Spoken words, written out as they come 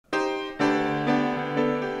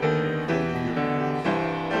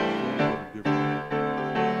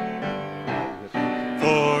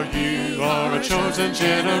a chosen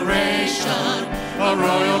generation, a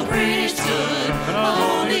royal priesthood, a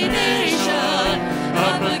holy nation,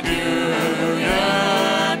 a peculiar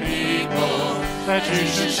people, that you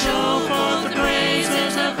should show forth the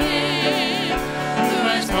praises of Him who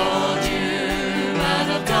has called you out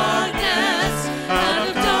of darkness, out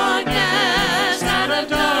of darkness, out of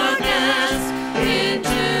darkness,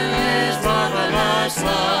 into His marvelous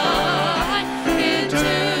light, into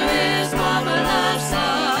His marvelous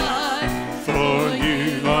light. For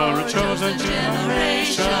you are a chosen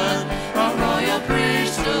generation, a royal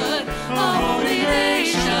priesthood, a holy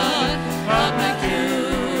nation, a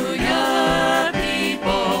peculiar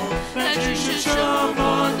people, that you should show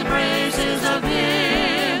forth the praises of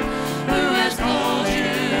Him who has called you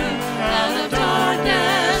out of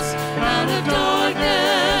darkness, out of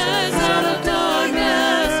darkness, out of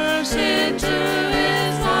darkness, into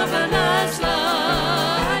His marvelous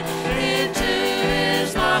light, into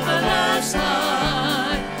His marvelous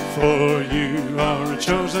light. For you are a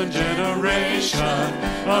chosen generation,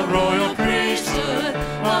 a royal priesthood,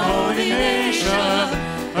 a holy nation,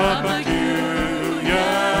 a peculiar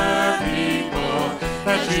people,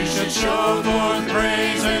 that you should show forth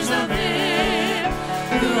praises of Him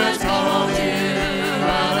who has called you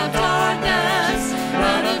out of darkness,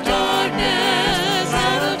 out of darkness,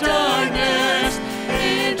 out of darkness,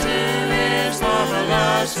 into His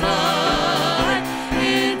marvelous light,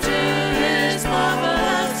 into His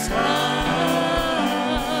marvelous light.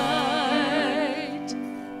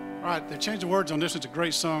 All right, they changed the words on this. It's a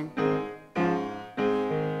great song.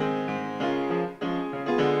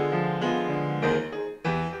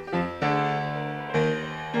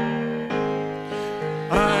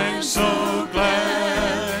 I'm so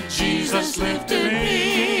glad Jesus lifted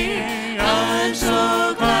me. I'm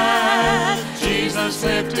so glad Jesus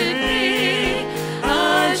lifted me.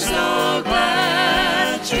 I'm so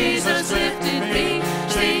glad Jesus lifted me.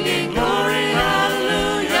 Singing glory,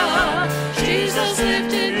 hallelujah. Jesus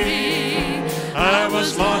lifted me. I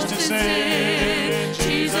was lost in sin.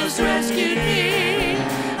 Jesus rescued me.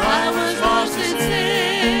 I was lost in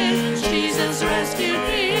sin. Jesus rescued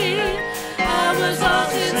me. I was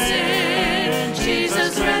lost in sin.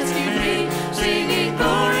 Jesus rescued me. Singing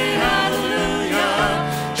glory,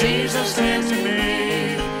 hallelujah. Jesus lifted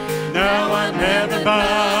me. Now I'm heaven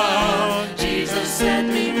bound. Jesus set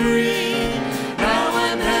me free. Now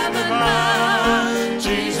I'm heaven bound.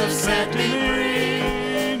 Jesus set me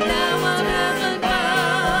free. Now I'm heaven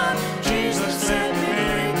bound. Jesus set me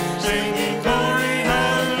free. Singing glory,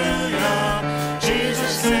 hallelujah.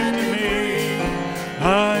 Jesus set me.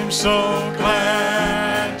 I'm so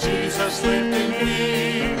glad Jesus lifted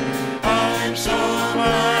me. I'm so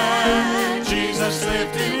glad Jesus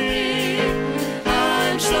lifted me.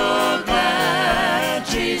 I'm so glad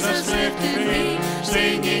Jesus lifted me.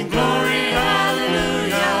 Singing glory,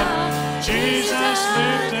 hallelujah. Jesus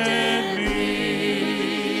lifted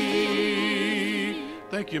me.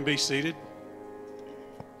 Thank you, and be seated.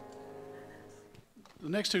 The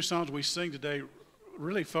next two songs we sing today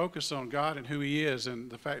really focus on God and who He is, and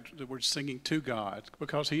the fact that we're singing to God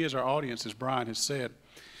because He is our audience, as Brian has said.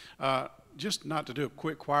 Just not to do a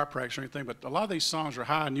quick choir practice or anything, but a lot of these songs are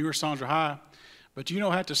high, newer songs are high, but you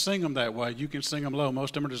don't have to sing them that way. You can sing them low.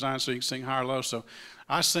 Most of them are designed so you can sing high or low. So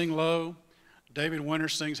I sing low. David Winter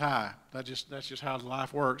sings high. That's just how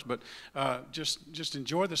life works. But just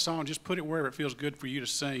enjoy the song. Just put it wherever it feels good for you to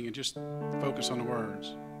sing, and just focus on the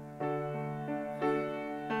words.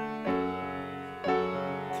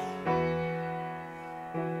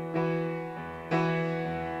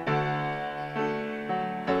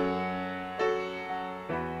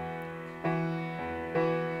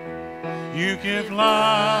 You give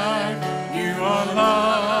life, you are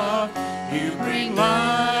love, you bring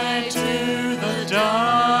light to the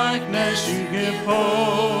darkness, you give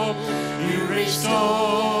hope, you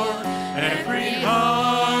restore every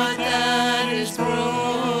heart that is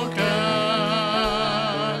broken.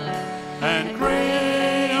 And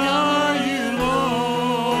great are you,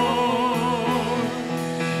 Lord.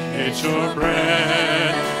 It's your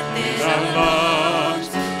breath is our lungs,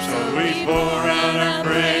 so we pour out our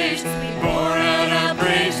praise.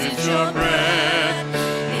 It's your breath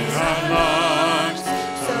is our lungs,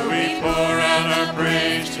 so we pour out our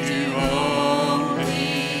praise to you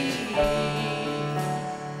only.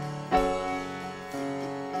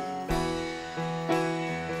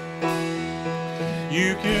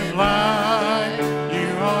 You give life, you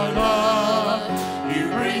are love, you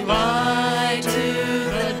bring light to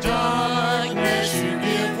the darkness, you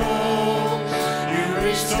give hope, you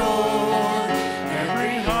restore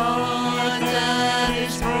every heart that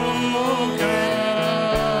is broken.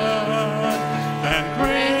 And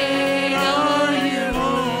great are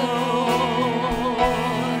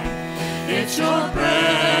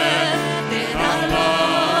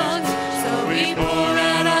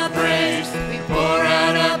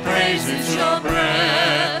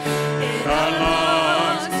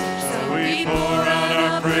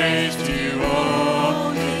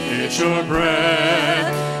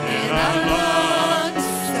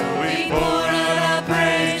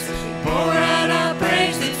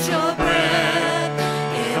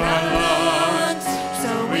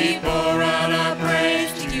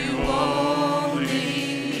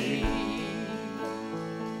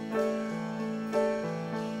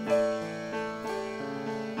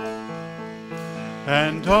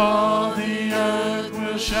And all the earth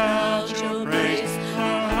will shout your praise.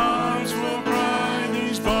 Our hearts will cry,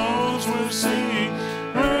 these bones will sing.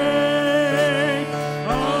 Great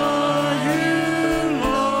are you,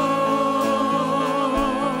 Lord.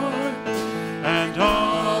 And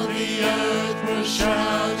all the earth will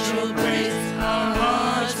shout your praise. Our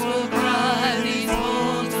hearts will cry, these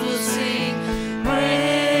bones will sing.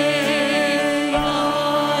 Great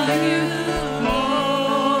are you, Lord.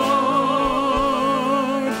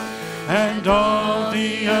 And all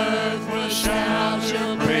the earth will shout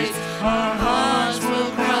your praise. Our hearts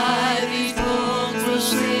will cry, these bones will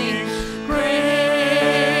sing.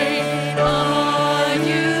 Great are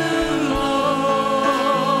you,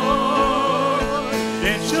 Lord.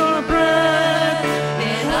 It's your breath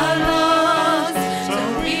In our lungs, so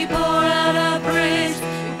we pour out our praise. We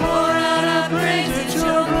pour out our praise. It's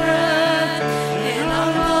your breath in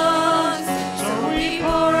our lungs, so we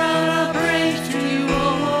pour out our praise to you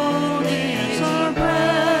only. It's our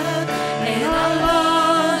breath in our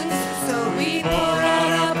lungs, so we pour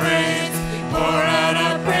out our praise. We pour out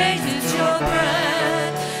our praise. It's your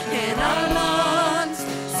breath in our lungs,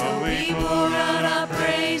 so we pour out our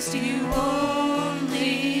praise to you only.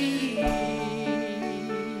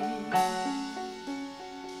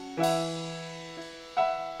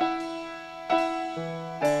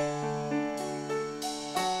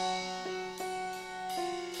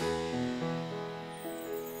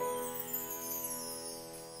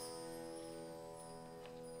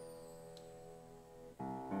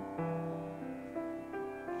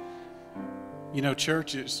 You know,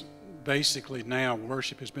 churches, basically now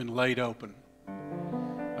worship has been laid open.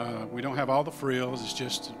 We don't have all the frills. It's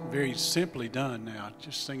just very simply done now,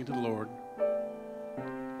 just singing to the Lord.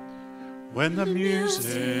 When the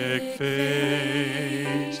music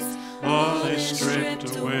fades, all is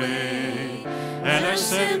stripped away, and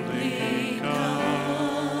assembly comes,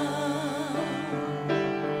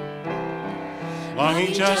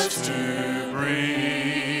 longing just to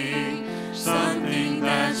bring something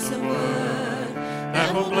that's a word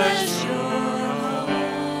that will bless your heart.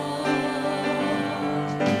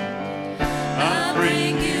 I'll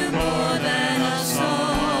bring you more than a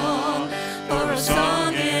song, for a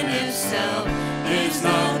song in itself is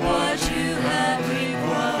not what you have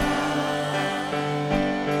required.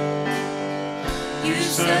 You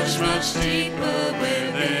search much deeper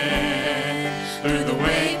within, through the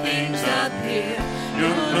way things appear.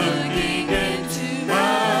 You're looking into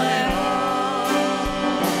my heart.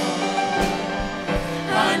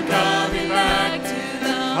 I'm coming back to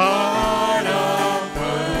the heart of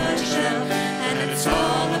worship, and it's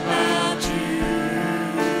all about you,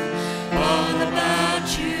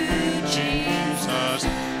 Jesus.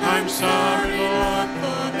 I'm sorry, Lord,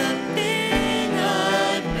 for the thing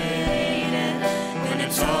I've made, and when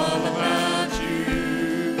it's all about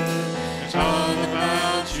you, it's all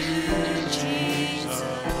about you, Jesus.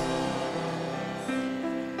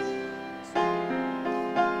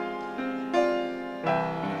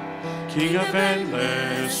 King of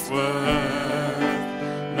endless worth,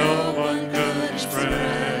 no one could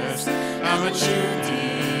express how much you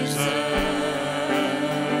deserve.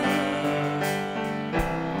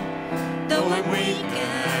 Though I'm weak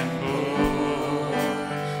and poor,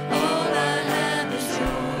 all I have is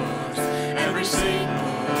yours, every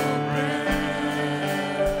single breath.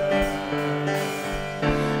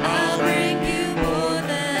 I'll bring you more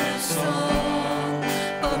than a song,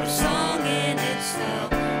 for a song in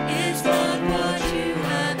itself is not what you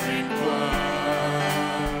have required.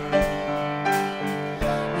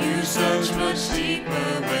 You search much deeper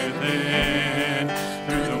within,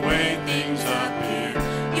 through the way things appear.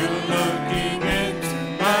 You're looking into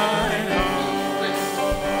my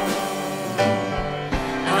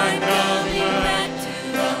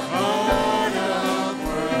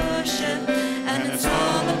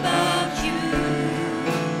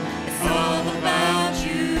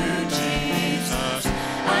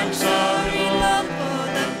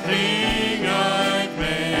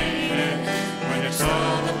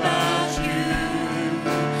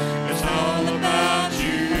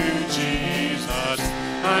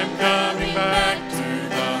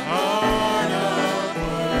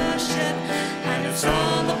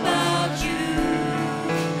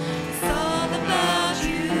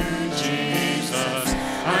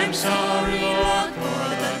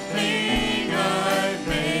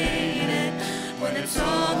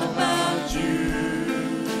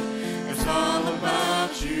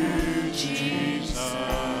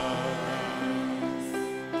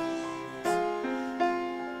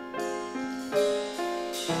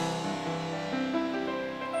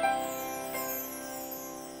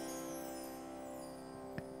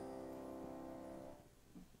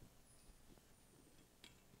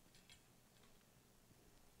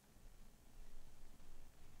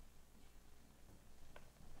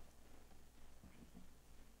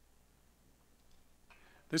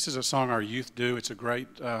This is a song our youth do. It's a great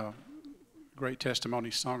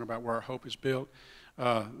testimony song about where our hope is built.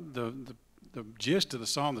 The gist of the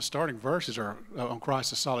song, the starting verses are on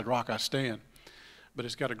Christ the solid rock I stand, but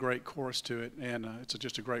it's got a great chorus to it, and it's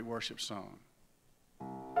just a great worship song.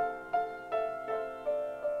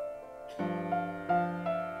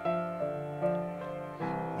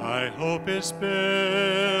 My hope is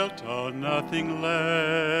built on nothing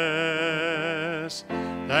less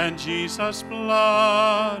than Jesus'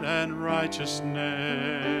 blood and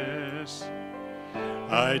righteousness.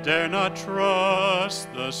 I dare not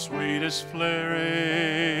trust the sweetest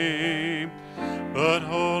flame, but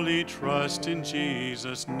wholly trust in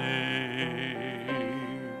Jesus'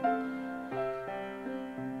 name.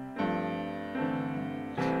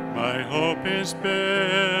 My hope is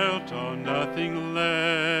built on nothing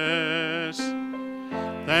less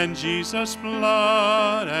than Jesus'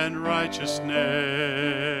 blood and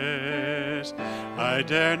righteousness. I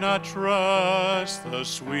dare not trust the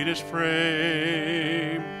sweetest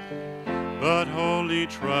frame, but wholly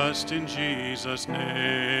trust in Jesus'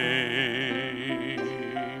 name.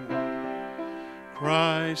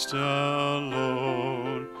 Christ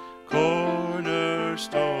alone,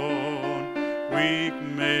 cornerstone, weak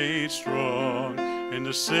made strong in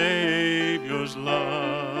the Savior's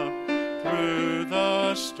love. Through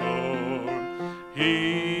the storm,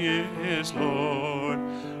 He is Lord,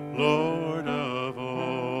 Lord of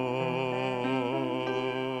all.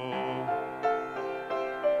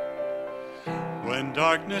 When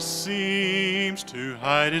darkness seems to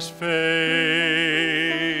hide His face,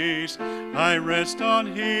 I rest on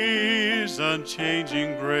His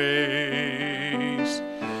unchanging grace.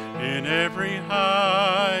 In every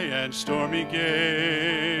high and stormy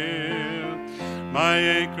gale, my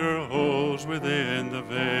anchor holds within the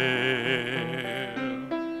veil.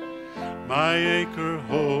 My anchor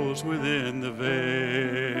holds within the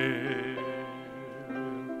veil.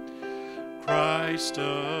 Christ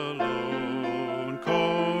alone,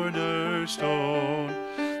 cornerstone,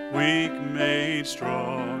 weak made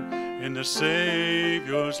strong in the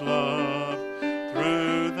Savior's love.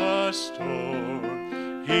 Through the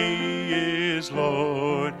storm, He is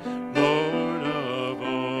Lord, Lord of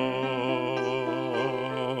all.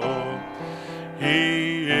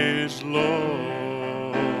 He is Lord,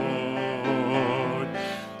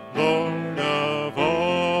 Lord of all.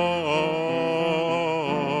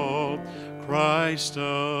 Christ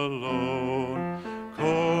alone,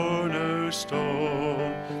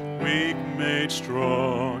 cornerstone, weak made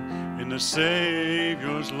strong in the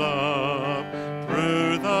Savior's love.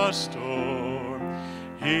 Through the storm,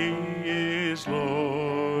 He is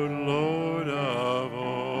Lord, Lord of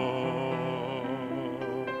all.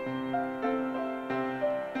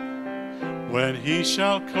 When He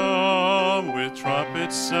shall come with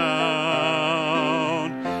trumpet sound,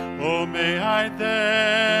 oh, may I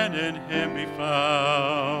then in Him be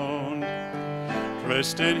found,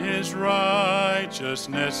 dressed in His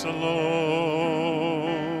righteousness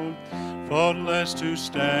alone, faultless to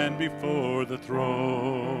stand before the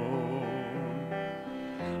throne.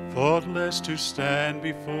 Faultless to stand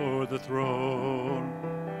before the throne.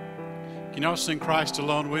 Can y'all sing Christ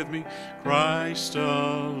alone with me? Christ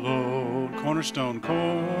alone, cornerstone,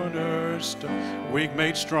 cornerstone, weak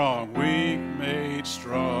made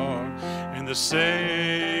strong in the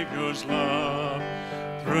Savior's love.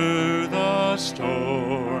 Through the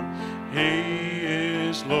storm, He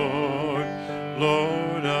is Lord,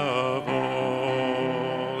 Lord of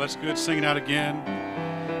all. That's good. Sing it out again.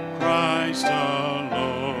 Christ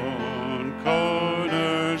alone,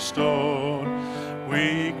 cornerstone,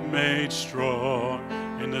 weak made strong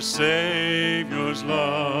in the Savior's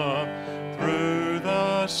love. Through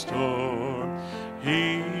the storm,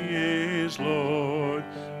 He is Lord,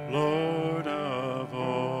 Lord of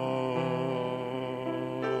all.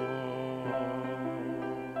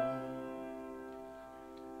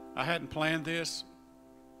 I hadn't planned this,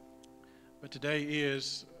 but today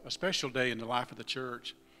is a special day in the life of the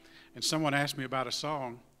church. And someone asked me about a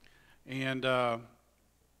song, and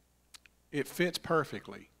it fits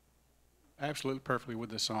perfectly, absolutely perfectly with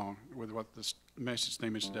this song, with what this message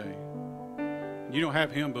theme is today. You don't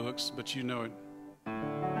have hymn books, but you know it.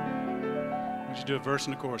 Why don't you do a verse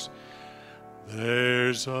and a chorus?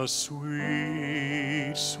 There's a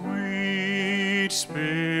sweet, sweet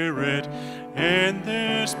spirit in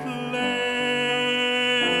this place,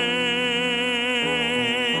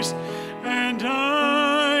 and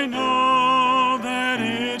I know that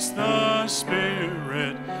it's the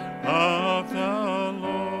Spirit of the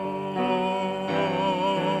Lord.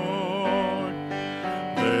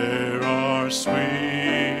 There are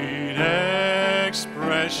sweet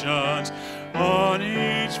expressions on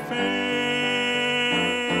each face,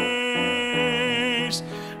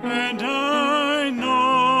 and I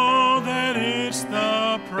know that it's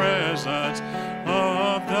the presence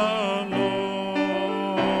of the Lord.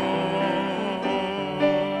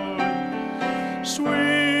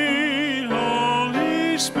 Sweet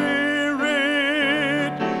Holy Spirit,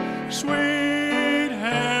 sweet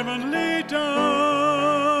heavenly dove,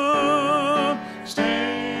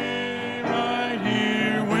 stay right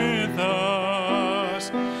here with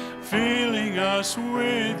us, filling us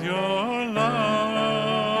with your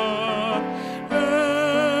love.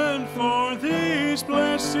 And for these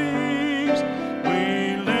blessings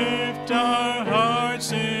we lift our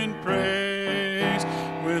hearts in praise.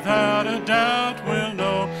 Without a doubt we'll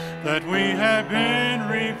know that we have been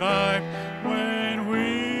revived when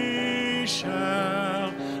we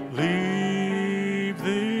shall leave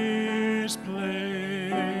this place.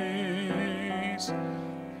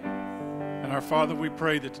 And our Father, we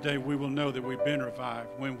pray that today we will know that we've been revived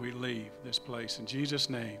when we leave this place. In Jesus'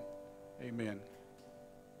 name, amen.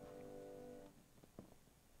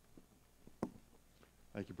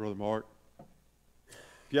 Thank you, Brother Mark.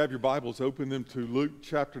 If you have your Bibles, open them to Luke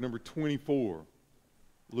chapter number 24.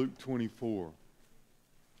 Luke 24.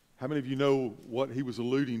 How many of you know what he was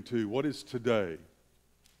alluding to? What is today?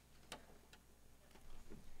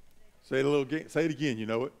 Say it again, you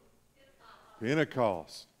know it?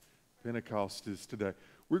 Pentecost. Pentecost is today.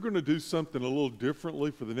 We're going to do something a little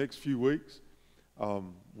differently for the next few weeks.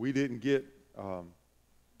 We didn't get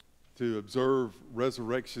to observe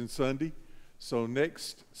Resurrection Sunday. So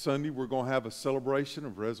next Sunday, we're going to have a celebration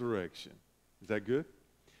of resurrection. Is that good?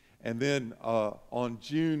 And then on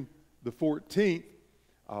June the 14th,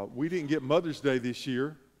 we didn't get Mother's Day this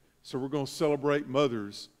year, so we're going to celebrate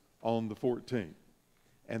mothers on the 14th.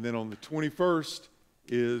 And then on the 21st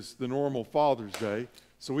is the normal Father's Day,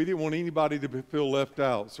 so we didn't want anybody to feel left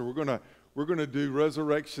out. So we're going to do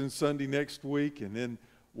Resurrection Sunday next week, and then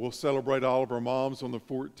we'll celebrate all of our moms on the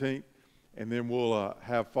 14th. And then we'll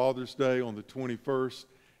have Father's Day on the 21st,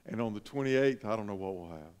 and on the 28th, I don't know what we'll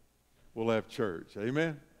have. We'll have church.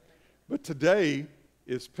 Amen? But today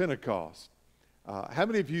is Pentecost. How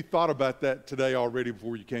many of you thought about that today already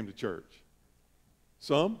before you came to church?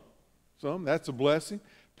 Some? That's a blessing.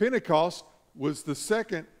 Pentecost was the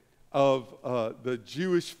second of the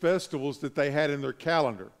Jewish festivals that they had in their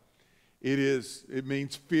calendar. It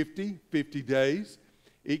means 50 days.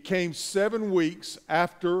 It came 7 weeks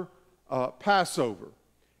after Passover.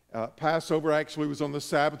 Passover actually was on the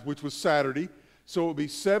Sabbath, which was Saturday. So it would be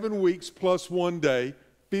 7 weeks plus 1 day,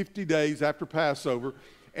 50 days after Passover.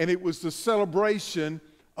 And it was the celebration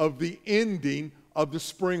of the ending of the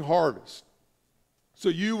spring harvest. So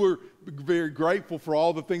you were very grateful for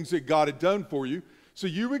all the things that God had done for you. So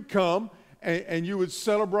you would come and you would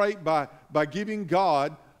celebrate by giving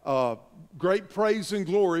God great praise and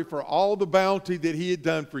glory for all the bounty that He had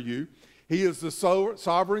done for you. He is the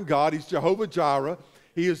sovereign God. He's Jehovah Jireh.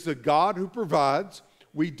 He is the God who provides.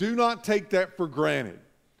 We do not take that for granted,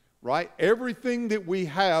 right? Everything that we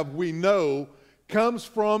have, we know, comes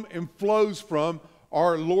from and flows from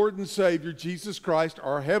our Lord and Savior, Jesus Christ,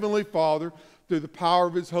 our Heavenly Father, through the power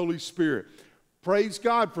of His Holy Spirit. Praise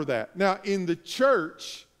God for that. Now, in the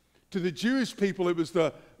church, to the Jewish people, it was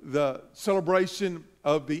the celebration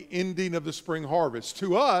of the ending of the spring harvest.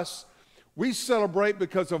 To us, we celebrate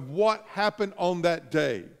because of what happened on that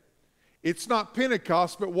day. It's not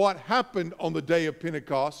Pentecost, but what happened on the day of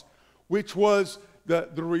Pentecost, which was the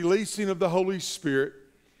releasing of the Holy Spirit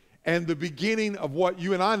and the beginning of what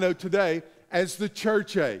you and I know today as the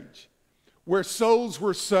church age, where souls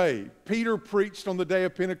were saved. Peter preached on the day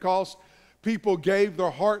of Pentecost. People gave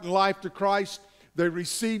their heart and life to Christ. They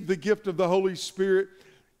received the gift of the Holy Spirit.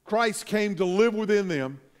 Christ came to live within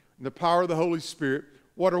them in the power of the Holy Spirit.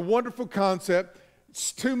 What a wonderful concept.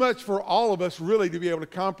 It's too much for all of us really to be able to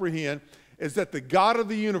comprehend, is that the God of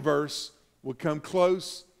the universe will come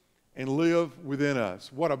close and live within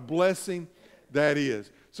us. What a blessing that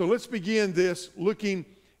is. So let's begin this looking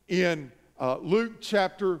in Luke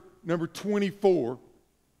chapter number 24.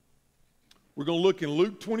 We're going to look in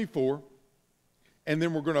Luke 24, and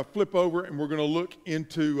then we're going to flip over and we're going to look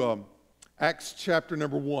into Acts chapter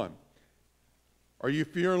number 1. Are you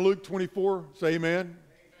fearing Luke 24? Say amen.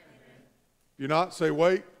 If you're not, say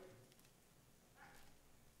wait.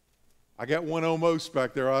 I got one almost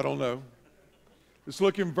back there. I don't know. Let's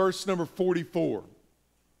look in verse number 44.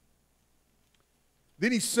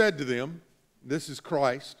 Then he said to them, this is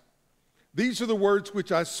Christ, these are the words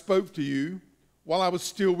which I spoke to you while I was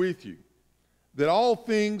still with you, that all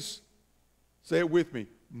things, say it with me,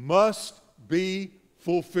 must be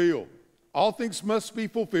fulfilled. All things must be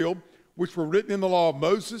fulfilled, which were written in the law of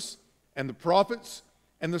Moses and the prophets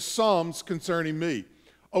and the Psalms concerning me.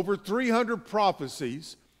 Over 300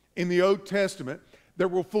 prophecies in the Old Testament that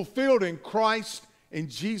were fulfilled in Christ, in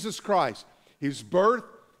Jesus Christ. His birth,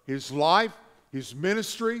 his life, his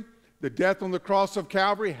ministry, the death on the cross of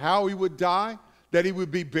Calvary, how he would die, that he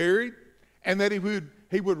would be buried, and that he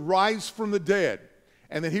would rise from the dead,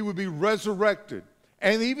 and that he would be resurrected,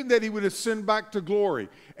 and even that he would ascend back to glory.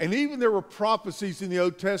 And even there were prophecies in the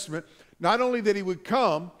Old Testament, not only that he would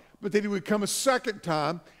come, but that he would come a second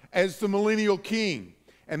time as the millennial king,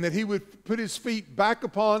 and that he would put his feet back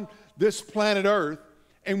upon this planet Earth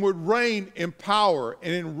and would reign in power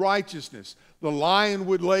and in righteousness. The lion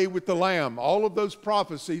would lay with the lamb. All of those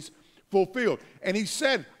prophecies fulfilled. And he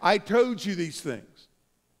said, I told you these things.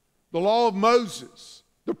 The law of Moses,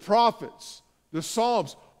 the prophets, the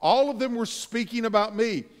Psalms, all of them were speaking about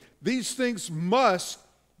me. These things must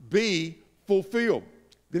be fulfilled.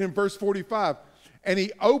 Then in verse 45, and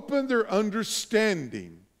he opened their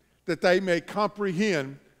understanding that they may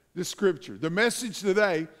comprehend the scripture. The message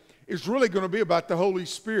today is really going to be about the Holy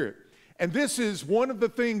Spirit. And this is one of the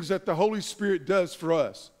things that the Holy Spirit does for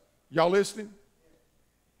us. Y'all listening?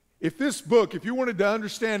 If this book, if you wanted to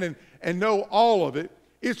understand and know all of it,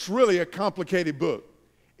 it's really a complicated book.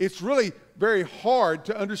 It's really very hard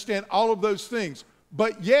to understand all of those things.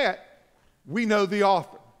 But yet, we know the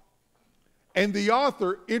author. And the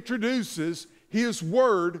author introduces his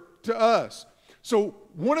word to us. So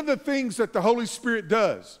one of the things that the Holy Spirit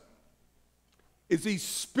does is he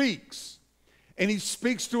speaks. And he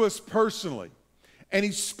speaks to us personally. And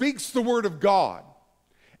he speaks the word of God.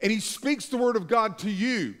 And he speaks the word of God to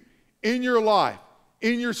you in your life,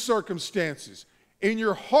 in your circumstances, in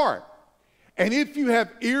your heart. And if you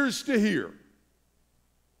have ears to hear,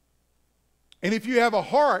 and if you have a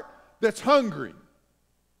heart that's hungry,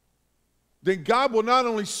 then God will not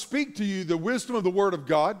only speak to you the wisdom of the word of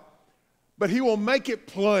God, but he will make it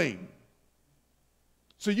plain.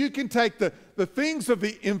 So you can take the things of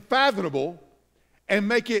the unfathomable and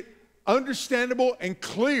make it understandable and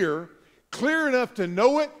clear enough to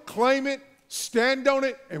know it, claim it, stand on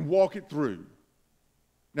it, and walk it through.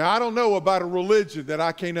 Now, I don't know about a religion that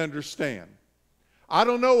I can't understand. I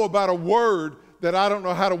don't know about a word that I don't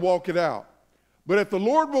know how to walk it out. But if the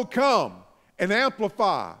Lord will come and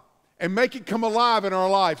amplify and make it come alive in our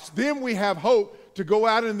lives, then we have hope to go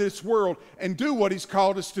out in this world and do what he's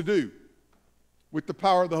called us to do with the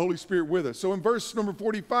power of the Holy Spirit with us. So in verse number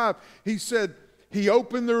 45, he said, he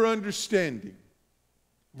opened their understanding.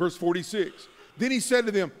 Verse 46, then he said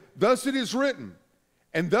to them, thus it is written,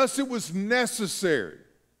 and thus it was necessary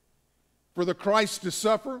for the Christ to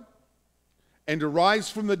suffer and to rise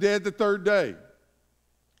from the dead the third day,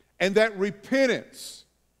 and that repentance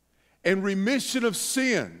and remission of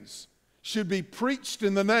sins should be preached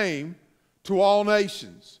in the name to all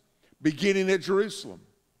nations, beginning at Jerusalem.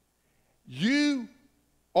 You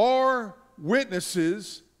are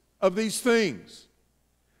witnesses of these things.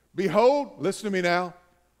 Behold, listen to me now,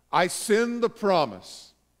 I send the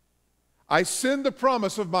promise. I send the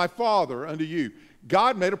promise of my Father unto you.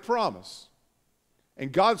 God made a promise,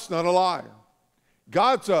 and God's not a liar.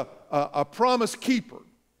 God's a promise keeper.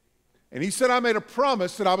 And he said, I made a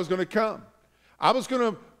promise that I was going to come. I was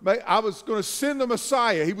going to send the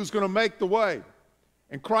Messiah. He was going to make the way.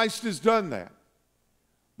 And Christ has done that.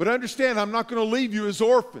 But understand, I'm not going to leave you as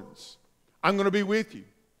orphans. I'm going to be with you.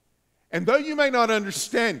 And though you may not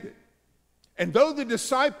understand it, and though the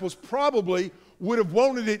disciples probably would have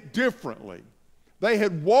wanted it differently, they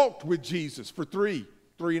had walked with Jesus for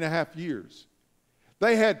 3.5 years.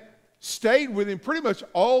 They had stayed with him pretty much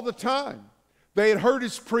all the time. They had heard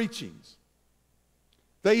his preachings.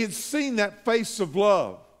 They had seen that face of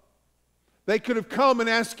love. They could have come and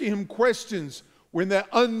asked him questions when that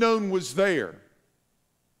unknown was there.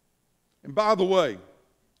 And by the way,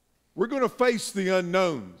 we're going to face the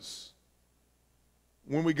unknowns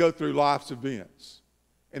when we go through life's events.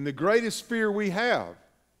 And the greatest fear we have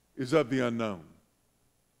is of the unknown.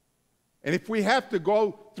 And if we have to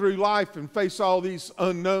go through life and face all these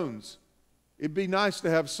unknowns, it'd be nice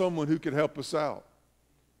to have someone who could help us out.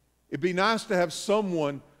 It'd be nice to have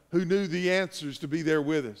someone who knew the answers to be there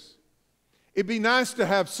with us. It'd be nice to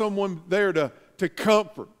have someone there to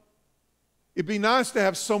comfort. It'd be nice to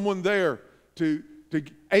have someone there to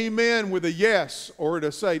amen with a yes, or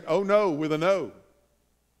to say, oh no, with a no.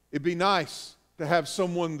 It'd be nice to have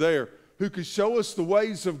someone there who could show us the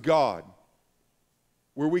ways of God,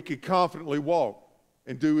 where we could confidently walk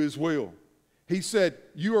and do his will. He said,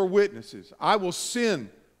 you are witnesses. I will send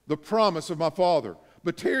the promise of my Father,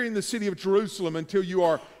 but tarry in the city of Jerusalem until you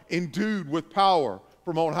are endued with power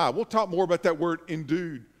from on high. We'll talk more about that word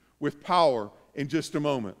endued with power in just a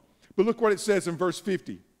moment. But look what it says in verse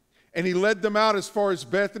 50. And he led them out as far as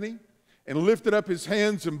Bethany and lifted up his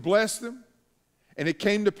hands and blessed them. And it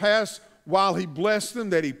came to pass while he blessed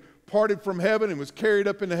them that he parted from heaven and was carried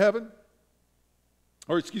up into heaven.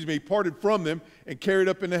 He parted from them and carried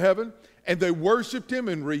up into heaven. And they worshiped him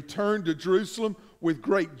and returned to Jerusalem with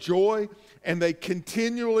great joy. And they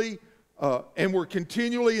continually were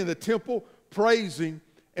continually in the temple praising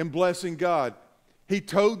and blessing God. He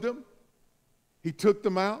told them, he took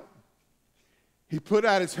them out, he put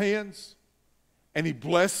out his hands, and he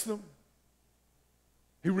blessed them.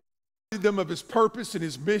 He reminded them of his purpose and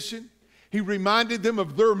his mission. He reminded them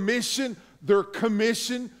of their mission, their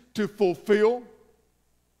commission to fulfill.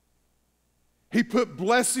 He put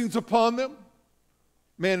blessings upon them.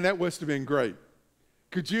 Man, that must have been great.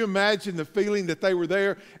 Could you imagine the feeling that they were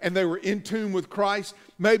there and they were in tune with Christ?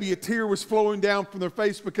 Maybe a tear was flowing down from their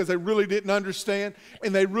face because they really didn't understand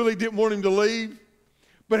and they really didn't want him to leave.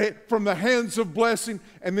 But from the hands of blessing,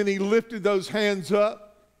 and then he lifted those hands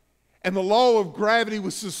up, and the law of gravity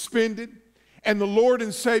was suspended, and the Lord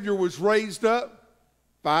and Savior was raised up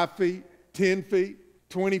 5 feet, 10 feet,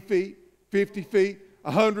 20 feet, 50 feet,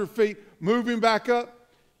 100 feet, moving back up.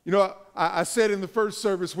 You know, I said in the first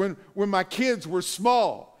service, when my kids were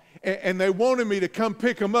small and they wanted me to come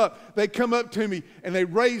pick them up, they'd come up to me and they'd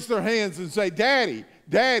raise their hands and say, "Daddy,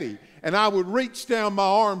 Daddy." And I would reach down my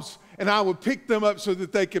arms and I would pick them up so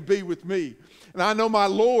that they could be with me. And I know my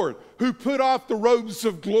Lord, who put off the robes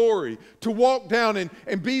of glory to walk down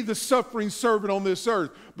and be the suffering servant on this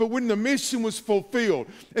earth. But when the mission was fulfilled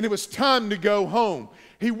and it was time to go home,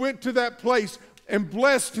 he went to that place and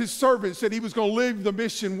blessed his servants that he was going to live the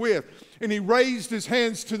mission with. And he raised his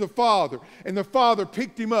hands to the Father, and the Father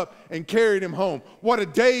picked him up and carried him home. What a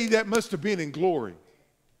day that must have been in glory.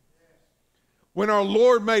 When our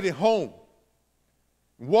Lord made it home,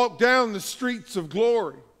 walked down the streets of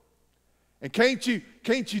glory. And can't you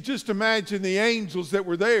just imagine the angels that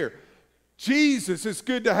were there? Jesus, it's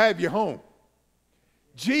good to have you home.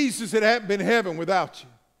 Jesus, it hadn't been heaven without you.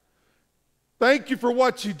 Thank you for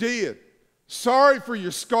what you did. Sorry for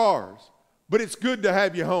your scars, but it's good to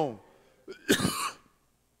have you home.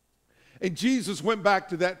 And Jesus went back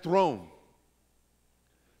to that throne.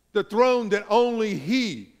 The throne that only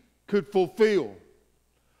he could fulfill.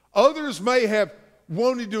 Others may have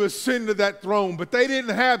wanted to ascend to that throne, but they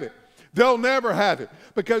didn't have it. They'll never have it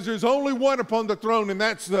because there's only one upon the throne, and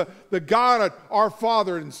that's the God, our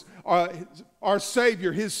Father, and our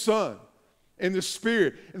Savior, his Son, and the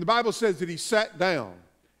Spirit. And the Bible says that he sat down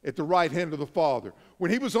at the right hand of the Father. When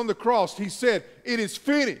he was on the cross, he said, "It is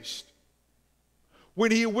finished." When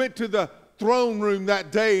he went to the throne room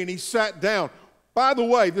that day and he sat down, by the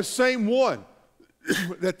way, the same one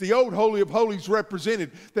that the old Holy of Holies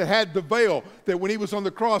represented, that had the veil that when he was on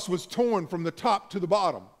the cross was torn from the top to the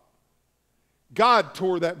bottom. God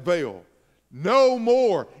tore that veil. No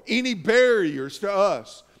more any barriers to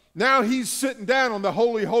us. Now he's sitting down on the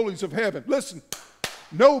Holy Holies of heaven. Listen,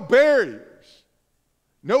 no barriers.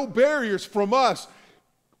 No barriers from us.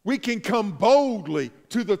 We can come boldly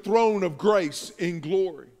to the throne of grace in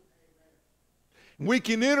glory. We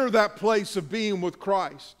can enter that place of being with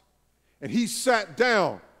Christ. And he sat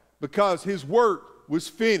down because his work was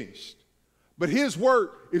finished. But his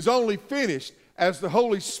work is only finished as the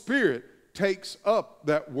Holy Spirit takes up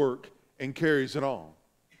that work and carries it on.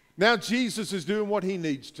 Now Jesus is doing what he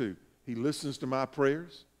needs to. He listens to my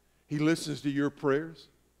prayers. He listens to your prayers.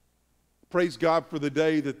 Praise God for the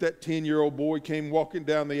day that 10-year-old boy came walking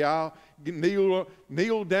down the aisle,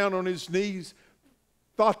 kneeled down on his knees,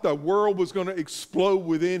 thought the world was going to explode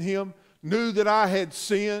within him, knew that I had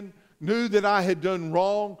sinned, knew that I had done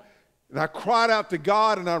wrong, and I cried out to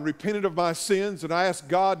God and I repented of my sins and I asked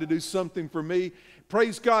God to do something for me.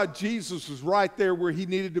 Praise God, Jesus was right there where he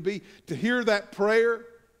needed to be to hear that prayer,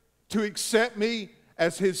 to accept me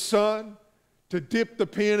as his son, to dip the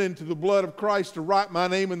pen into the blood of Christ, to write my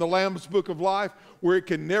name in the Lamb's Book of Life where it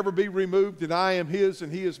can never be removed, and I am his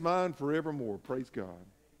and he is mine forevermore. Praise God.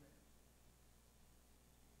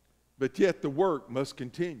 But yet the work must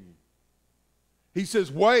continue. He says,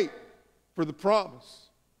 wait for the promise.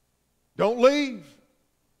 Don't leave.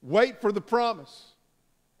 Wait for the promise.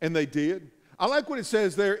 And they did. I like what it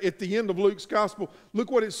says there at the end of Luke's gospel.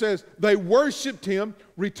 Look what it says. They worshiped him,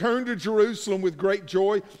 returned to Jerusalem with great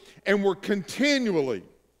joy, and were continually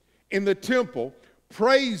in the temple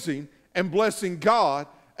praising and blessing God.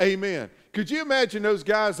 Amen. Could you imagine those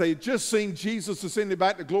guys? They had just seen Jesus ascending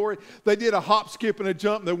back to glory. They did a hop, skip, and a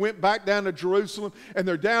jump. And they went back down to Jerusalem, and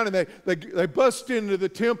they're down, and they bust into the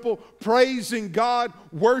temple, praising God,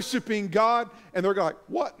 worshiping God. And they're like,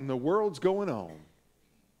 what in the world's going on?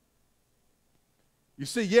 You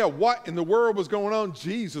see, yeah, what in the world was going on?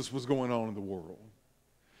 Jesus was going on in the world.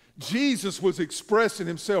 Jesus was expressing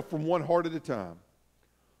himself from one heart at a time.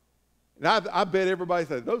 And I bet everybody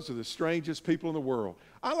said, those are the strangest people in the world.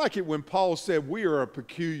 I like it when Paul said, we are a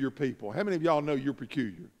peculiar people. How many of y'all know you're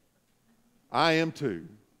peculiar? I am too.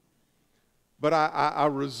 But I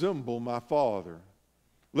resemble my Father.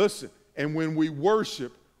 Listen, and when we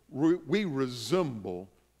worship, we resemble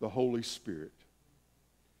the Holy Spirit.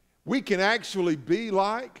 We can actually be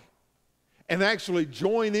like and actually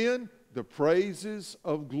join in the praises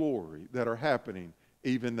of glory that are happening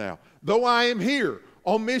even now. Though I am here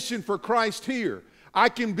on mission for Christ here, I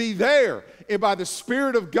can be there and by the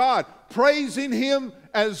Spirit of God praising him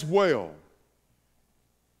as well.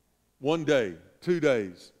 1 day, 2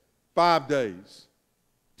 days, 5 days,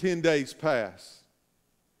 10 days pass.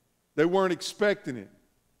 They weren't expecting it.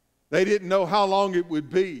 They didn't know how long it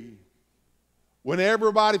would be. When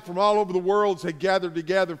everybody from all over the world had gathered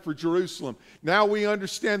together for Jerusalem, now we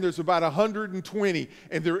understand there's about 120,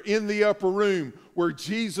 and they're in the upper room where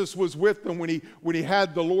Jesus was with them when he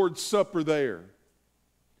had the Lord's Supper there.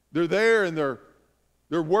 They're there and they're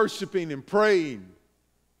worshiping and praying,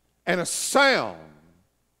 and a sound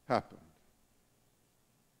happened.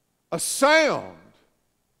 A sound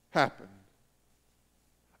happened.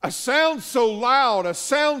 A sound so loud, a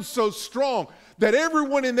sound so strong, that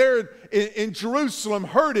everyone in there in Jerusalem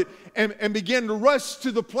heard it and began to rush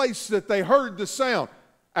to the place that they heard the sound.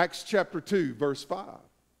 Acts chapter 2, verse 5.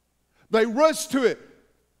 They rushed to it.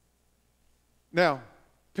 Now,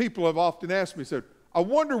 people have often asked me, said, I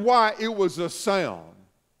wonder why it was a sound.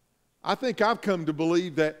 I think I've come to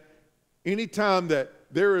believe that anytime that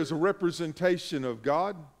there is a representation of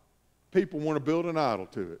God, people want to build an idol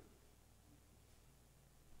to it.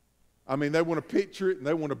 I mean, they want to picture it and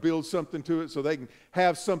they want to build something to it so they can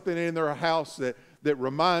have something in their house that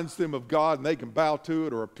reminds them of God and they can bow to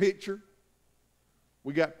it, or a picture.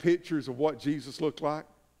 We got pictures of what Jesus looked like.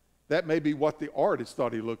 That may be what the artist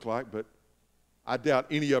thought he looked like, but I doubt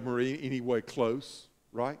any of them are any way close,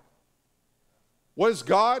 right? What is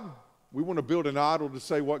God? We want to build an idol to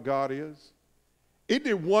say what God is. Isn't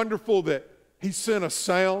it wonderful that he sent a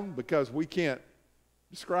sound, because we can't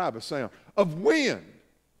describe a sound, of wind.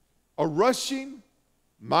 A rushing,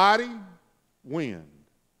 mighty wind.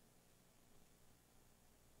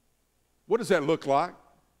 What does that look like?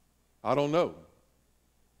 I don't know.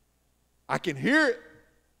 I can hear it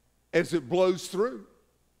as it blows through.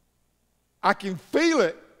 I can feel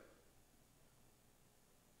it.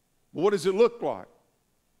 But what does it look like?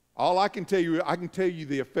 All I can tell you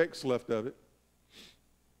the effects left of it.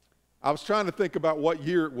 I was trying to think about what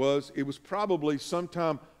year it was. It was probably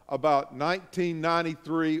sometime about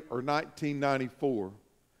 1993 or 1994.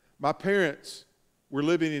 My parents were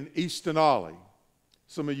living in East Denali.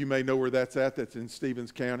 Some of you may know where that's at. That's in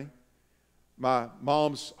Stevens County. My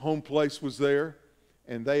mom's home place was there,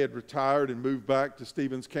 and they had retired and moved back to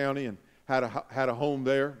Stevens County and had a home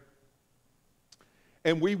there.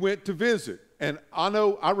 And we went to visit. And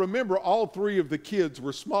I remember all three of the kids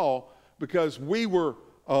were small, because we were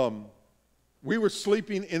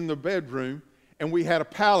sleeping in the bedroom, and we had a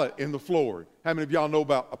pallet in the floor. How many of y'all know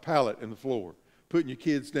about a pallet in the floor? Putting your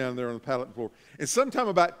kids down there on the pallet in the floor. And sometime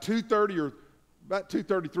about 2:30 or about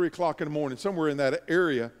 2:30, 3 o'clock in the morning, somewhere in that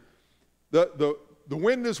area, the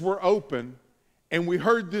windows were open, and we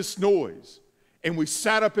heard this noise. And we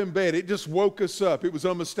sat up in bed. It just woke us up. It was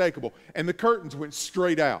unmistakable. And the curtains went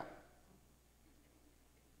straight out.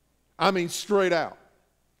 I mean, straight out.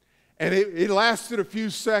 And it lasted a few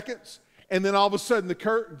seconds. And then all of a sudden the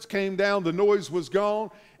curtains came down, the noise was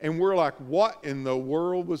gone, and we're like, what in the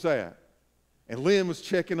world was that? And Lynn was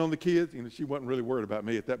checking on the kids. You know, she wasn't really worried about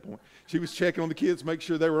me at that point. She was checking on the kids, make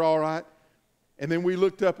sure they were all right. And then we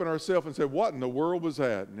looked up at ourselves and said, what in the world was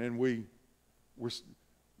that? And then we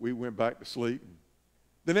went back to sleep.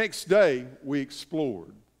 The next day, we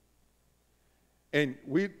explored. And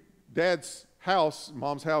Dad's house,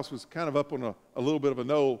 Mom's house, was kind of up on a little bit of a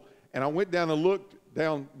knoll. And I went down and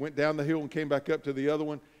went down the hill and came back up to the other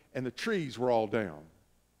one, and the trees were all down.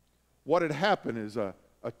 What had happened is a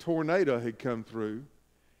tornado had come through,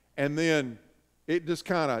 and then it just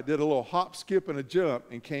kind of did a little hop, skip, and a jump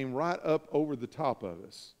and came right up over the top of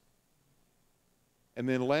us, and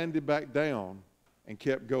then landed back down and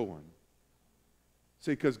kept going.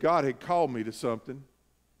 See, because God had called me to something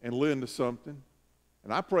and Lynn to something,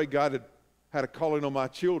 and I pray God had a calling on my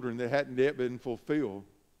children that hadn't yet been fulfilled.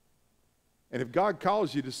 And if God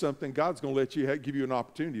calls you to something, God's going to let you give you an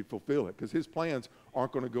opportunity to fulfill it, because his plans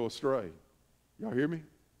aren't going to go astray. Y'all hear me?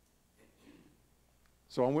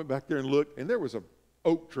 So I went back there and looked, and there was an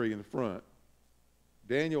oak tree in the front.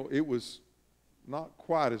 Daniel, it was not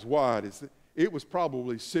quite as wide as it was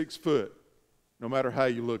probably 6 foot. No matter how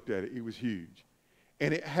you looked at it, it was huge.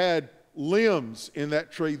 And it had limbs in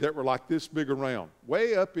that tree that were like this big around,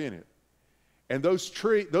 way up in it. And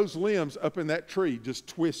those limbs up in that tree just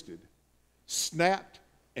twisted, snapped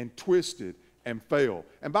and twisted and fell.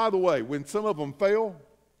 And by the way, when some of them fell,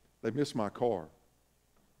 they missed my car.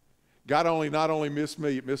 God not only missed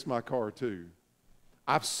me, it missed my car too.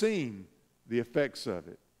 I've seen the effects of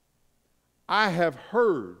it. I have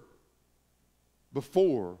heard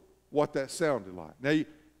before what that sounded like. Now,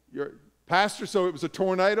 you're pastor, so it was a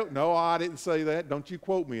tornado? No, I didn't say that. Don't you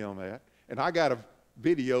quote me on that. And I got a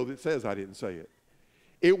video that says I didn't say it.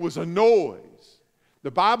 It was a noise.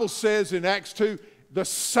 The Bible says in Acts 2, the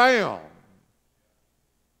sound.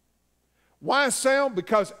 Why sound?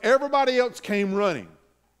 Because everybody else came running.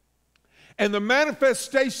 And the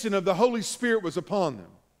manifestation of the Holy Spirit was upon them.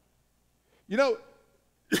 You know,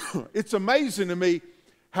 it's amazing to me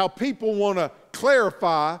how people want to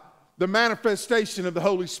clarify the manifestation of the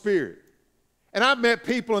Holy Spirit. And I've met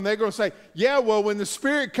people and they're going to say, yeah, well, when the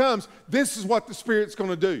Spirit comes, this is what the Spirit's going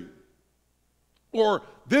to do. Or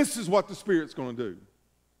this is what the Spirit's going to do.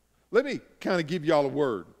 Let me kind of give y'all a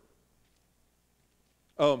word.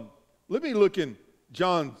 Let me look at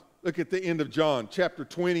the end of John, chapter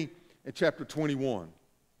 20 and chapter 21.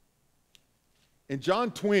 In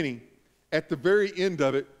John 20, at the very end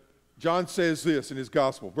of it, John says this in his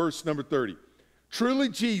gospel, verse number 30. Truly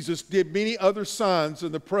Jesus did many other signs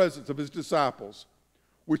in the presence of his disciples,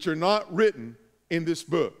 which are not written in this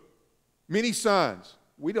book. Many signs.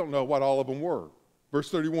 We don't know what all of them were.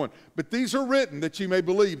 Verse 31. But these are written that you may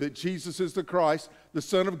believe that Jesus is the Christ, the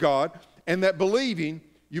Son of God, and that believing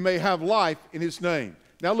you may have life in his name.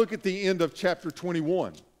 Now look at the end of chapter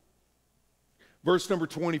 21. Verse number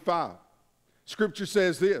 25. Scripture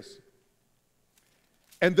says this.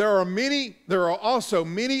 And there are also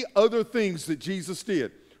many other things that Jesus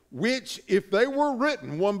did, which if they were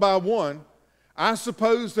written one by one, I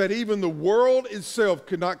suppose that even the world itself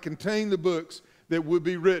could not contain the books that would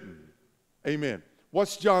be written. Amen.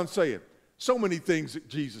 What's John saying? So many things that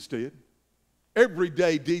Jesus did. Every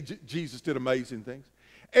day Jesus did amazing things.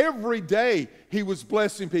 Every day he was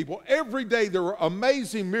blessing people. Every day there were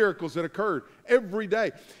amazing miracles that occurred. Every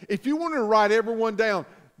day. If you want to write everyone down,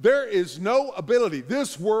 there is no ability.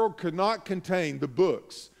 This world could not contain the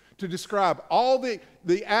books to describe all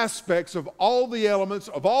the aspects of all the elements,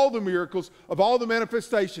 of all the miracles, of all the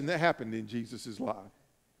manifestation that happened in Jesus' life.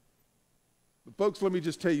 But folks, let me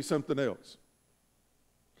just tell you something else.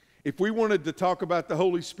 If we wanted to talk about the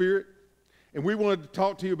Holy Spirit, and we wanted to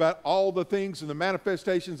talk to you about all the things and the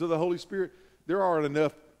manifestations of the Holy Spirit, there aren't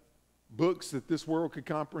enough books that this world could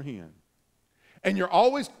comprehend. And you're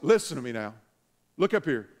always, listen to me now, look up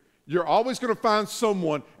here. You're always going to find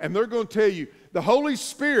someone and they're going to tell you the Holy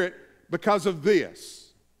Spirit because of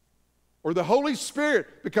this. Or the Holy Spirit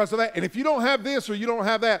because of that. And if you don't have this or you don't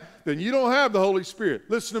have that, then you don't have the Holy Spirit.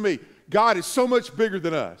 Listen to me. God is so much bigger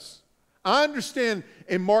than us. I understand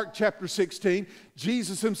in Mark chapter 16,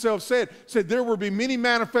 Jesus himself said there will be many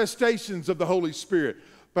manifestations of the Holy Spirit.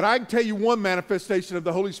 But I can tell you one manifestation of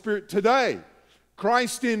the Holy Spirit today.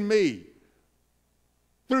 Christ in me.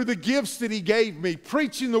 Through the gifts that he gave me,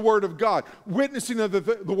 preaching the word of God, witnessing of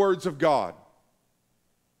the words of God.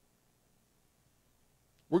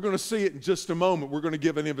 We're going to see it in just a moment. We're going to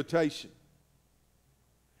give an invitation.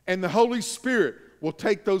 And the Holy Spirit will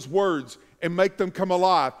take those words and make them come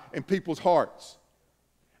alive in people's hearts.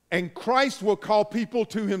 And Christ will call people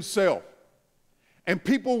to himself. And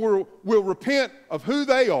people will repent of who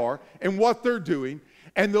they are and what they're doing.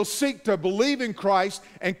 And they'll seek to believe in Christ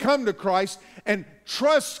and come to Christ and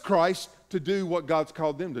trust Christ to do what God's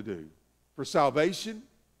called them to do. For salvation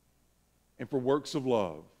and for works of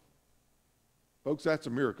love. Folks, that's a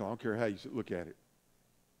miracle. I don't care how you look at it.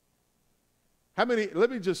 Let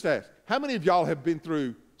me just ask, how many of y'all have been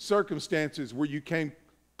through circumstances where you came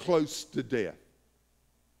close to death?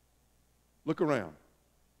 Look around.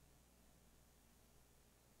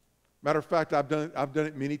 Matter of fact, I've done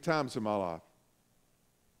it many times in my life.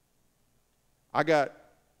 I got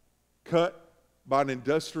cut by an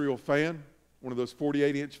industrial fan, one of those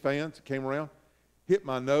 48-inch fans that came around, hit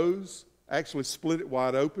my nose, actually split it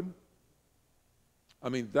wide open. I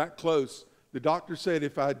mean, that close. The doctor said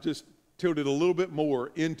if I just tilted a little bit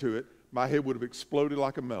more into it, my head would have exploded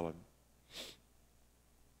like a melon.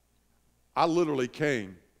 I literally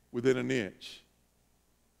came within an inch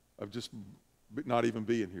of just not even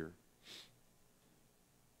being here.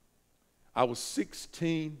 I was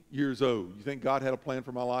 16 years old. You think God had a plan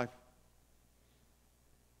for my life?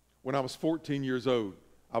 When I was 14 years old,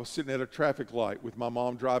 I was sitting at a traffic light with my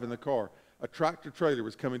mom driving the car. a tractor trailer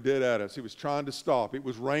was coming dead at us. It was trying to stop. It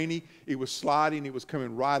was rainy. It was sliding. It was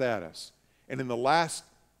coming right at us. And in the last,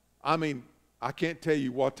 I can't tell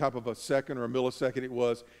you what type of a second or a millisecond it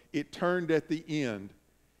was. It turned at the end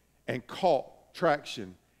and caught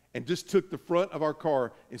traction and just took the front of our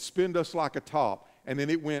car and spinned us like a top. And then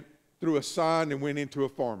it went through a sign and went into a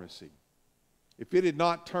pharmacy. If it had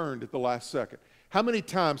not turned at the last second. How many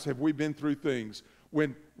times have we been through things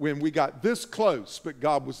when we got this close, but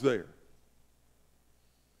God was there?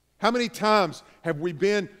 How many times have we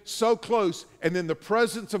been so close and then the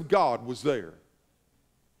presence of God was there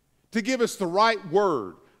to give us the right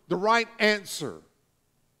word, the right answer,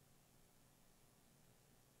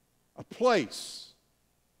 a place?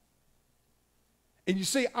 And you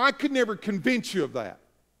see, I could never convince you of that.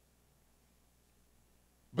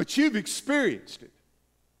 But you've experienced it.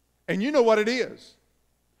 And you know what it is.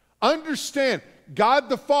 Understand, God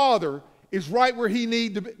the Father is right where He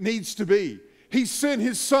needs to be. He sent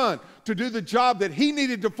His Son to do the job that He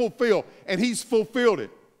needed to fulfill, and He's fulfilled it.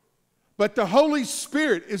 But the Holy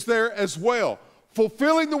Spirit is there as well,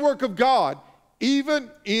 fulfilling the work of God, even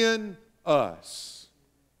in us.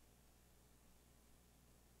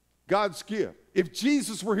 God's gift. If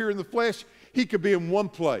Jesus were here in the flesh, He could be in one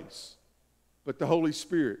place. But the Holy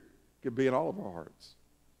Spirit could be in all of our hearts.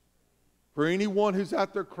 For anyone who's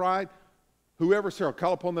out there crying, whoever shall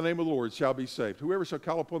call upon the name of the Lord shall be saved. Whoever shall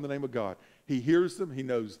call upon the name of God, He hears them, He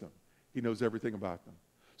knows them. He knows everything about them.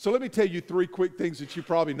 So let me tell you 3 quick things that you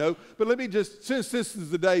probably know. But let me just, since this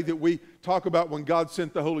is the day that we talk about when God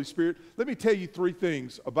sent the Holy Spirit, let me tell you 3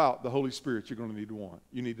 things about the Holy Spirit you're going to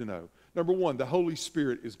you need to know. Number 1, the Holy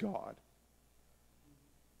Spirit is God.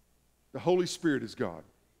 The Holy Spirit is God.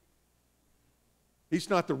 He's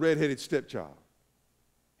not the red-headed stepchild.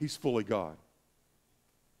 He's fully God.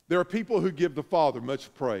 There are people who give the Father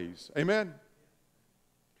much praise. Amen?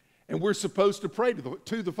 And we're supposed to pray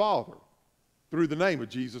to the Father through the name of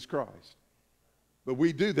Jesus Christ. But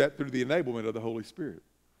we do that through the enablement of the Holy Spirit.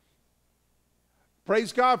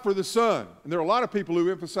 Praise God for the Son. And there are a lot of people who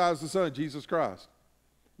emphasize the Son, Jesus Christ.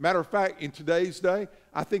 Matter of fact, in today's day,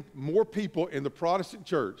 I think more people in the Protestant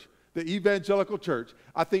church, the evangelical church,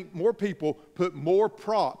 I think more people put more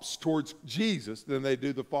props towards Jesus than they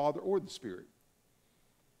do the Father or the Spirit.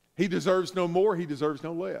 He deserves no more, He deserves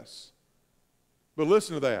no less. But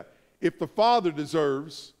listen to that. If the Father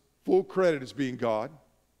deserves full credit as being God,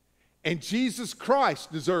 and Jesus Christ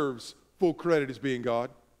deserves full credit as being God,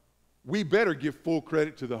 we better give full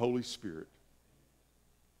credit to the Holy Spirit.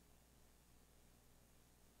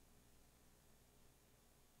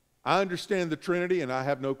 I understand the Trinity, and I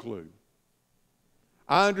have no clue.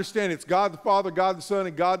 I understand it's God the Father, God the Son,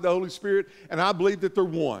 and God the Holy Spirit, and I believe that they're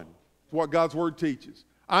one. It's what God's Word teaches.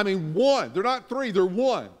 I mean one. They're not 3, they're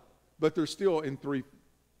one. But they're still in 3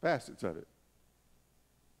 facets of it.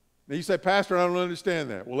 Now you say, Pastor, I don't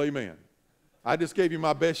understand that. Well, amen. I just gave you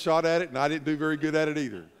my best shot at it, and I didn't do very good at it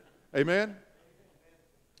either. Amen?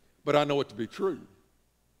 But I know it to be true.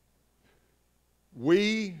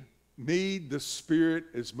 We need the Spirit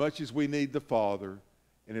as much as we need the Father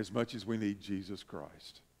and as much as we need Jesus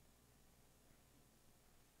Christ.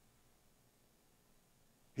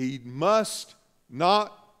 He must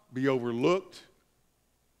not be overlooked.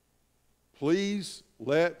 Please,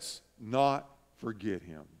 let's not forget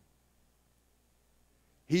Him.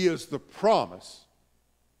 He is the promise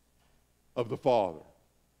of the Father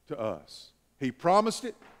to us. He promised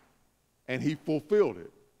it, and He fulfilled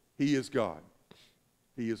it. He is God.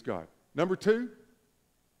 He is God. Number 2,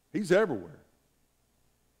 He's everywhere.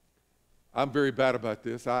 I'm very bad about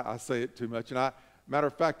this. I say it too much. And matter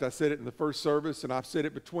of fact, I said it in the first service, and I've said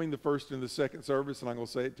it between the first and the second service, and I'm going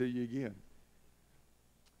to say it to you again.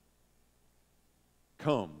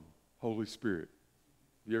 Come, Holy Spirit.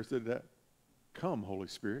 You ever said that? Come, Holy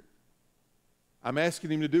Spirit. I'm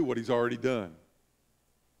asking Him to do what He's already done.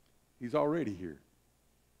 He's already here.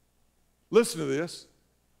 Listen to this.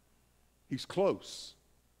 He's close.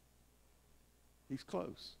 He's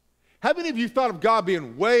close. How many of you thought of God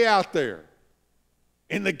being way out there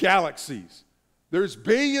in the galaxies? There's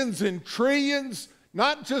billions and trillions,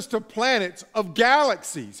 not just of planets, of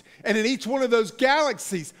galaxies. And in each one of those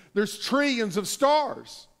galaxies, there's trillions of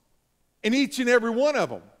stars. In each and every one of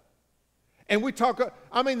them. And we talk,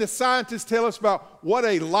 the scientists tell us about what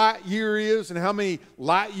a light year is and how many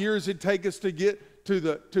light years it takes us to get to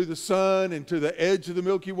the sun and to the edge of the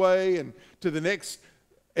Milky Way and to the next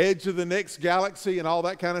edge of the next galaxy and all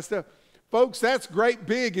that kind of stuff. Folks, that's great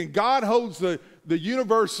big, and God holds the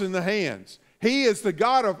universe in the hands. He is the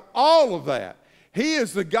God of all of that. He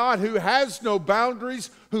is the God who has no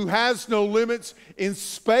boundaries, who has no limits in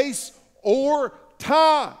space or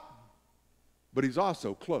time. but he's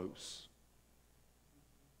also close.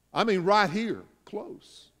 I mean, right here,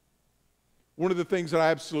 close. One of the things that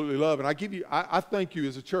I absolutely love, and I thank you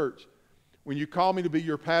as a church. When you called me to be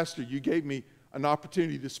your pastor, you gave me an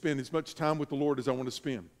opportunity to spend as much time with the Lord as I want to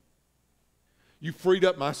spend. You freed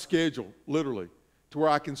up my schedule, literally, to where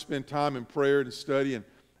I can spend time in prayer and study, and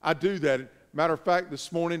I do that. Matter of fact,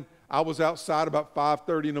 this morning, I was outside about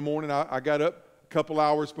 5:30 in the morning. I got up a couple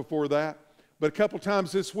hours before that. But a couple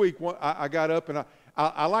times this week, I got up, and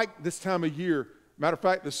I like this time of year. Matter of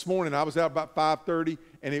fact, this morning, I was out about 5:30,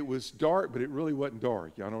 and it was dark, but it really wasn't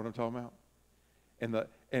dark. Y'all know what I'm talking about?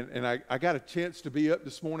 And I got a chance to be up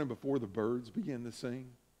this morning before the birds began to sing.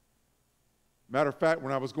 Matter of fact,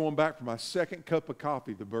 when I was going back for my second cup of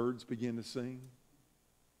coffee, the birds began to sing.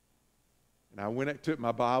 And I took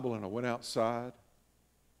my Bible and I went outside.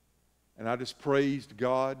 And I just praised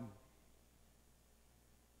God.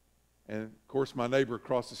 And of course, my neighbor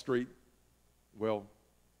across the street, well,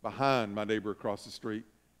 behind my neighbor across the street,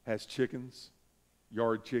 has chickens,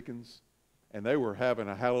 yard chickens. And they were having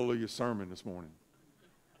a hallelujah sermon this morning.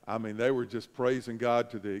 I mean, they were just praising God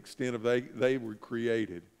to the extent of they were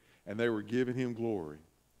created. And they were giving him glory.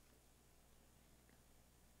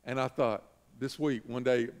 And I thought, this week, one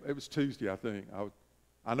day, it was Tuesday, I think.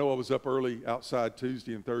 I know I was up early outside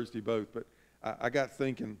Tuesday and Thursday both, but I got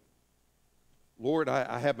thinking, Lord,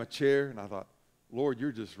 I had my chair, and I thought, Lord,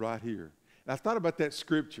 you're just right here. And I thought about that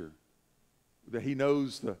scripture, that he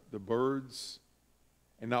knows the birds,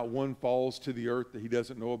 and not one falls to the earth that he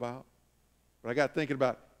doesn't know about. But I got thinking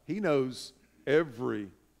about, he knows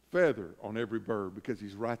every feather on every bird because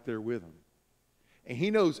he's right there with them. And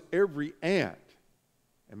he knows every ant.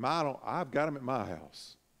 And I've got them at my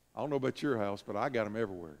house. I don't know about your house, but I got them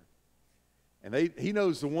everywhere. And he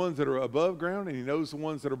knows the ones that are above ground, and he knows the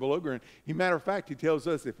ones that are below ground. Matter of fact, he tells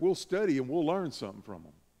us if we'll study and we'll learn something from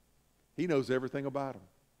them. He knows everything about them.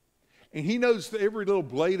 And he knows every little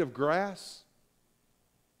blade of grass.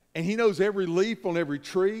 And he knows every leaf on every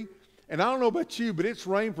tree. And I don't know about you, but it's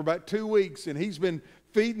rained for about 2 weeks, and he's been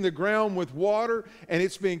feeding the ground with water, and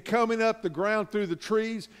it's been coming up the ground through the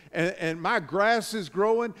trees, and my grass is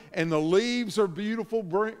growing, and the leaves are beautiful.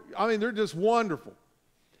 I mean, they're just wonderful.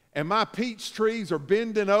 And my peach trees are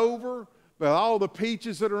bending over with all the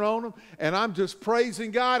peaches that are on them, and I'm just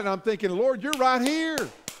praising God, and I'm thinking, Lord, you're right here.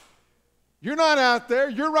 You're not out there.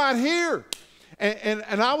 You're right here. And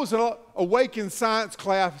I was awake in science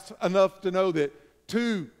class enough to know that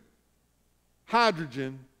 2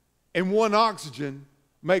 hydrogen and 1 oxygen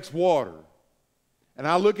makes water. And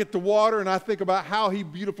I look at the water and I think about how he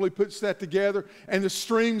beautifully puts that together, and the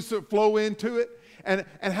streams that flow into it, and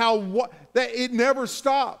how that it never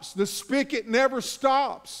stops. The spigot never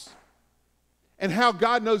stops. And how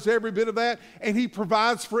God knows every bit of that, and he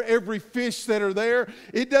provides for every fish that are there.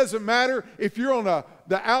 It doesn't matter if you're on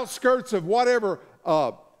the outskirts of whatever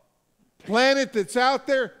planet that's out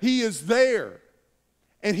there, he is there.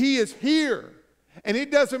 And he is here. And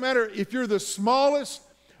it doesn't matter if you're the smallest.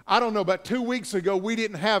 I don't know, about 2 weeks ago, we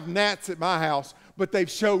didn't have gnats at my house, but they've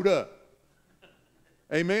showed up.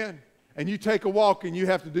 Amen? And you take a walk and you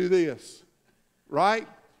have to do this, right?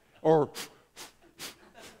 Or,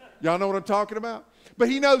 y'all know what I'm talking about? But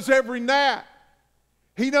he knows every gnat.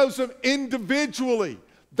 He knows them individually.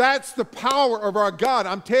 That's the power of our God.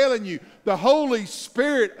 I'm telling you, the Holy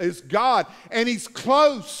Spirit is God, and he's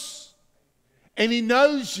close, and he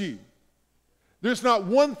knows you. There's not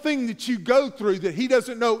one thing that you go through that he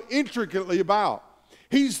doesn't know intricately about.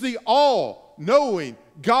 He's the all-knowing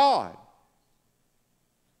God.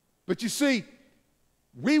 But you see,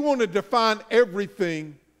 we want to define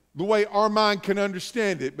everything the way our mind can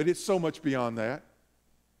understand it, but it's so much beyond that.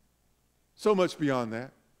 So much beyond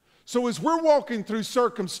that. So as we're walking through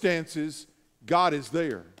circumstances, God is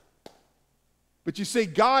there. But you see,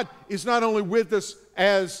 God is not only with us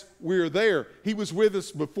as we're there. He was with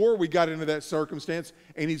us before we got into that circumstance,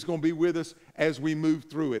 and he's going to be with us as we move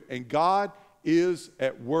through it. And God is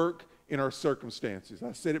at work in our circumstances.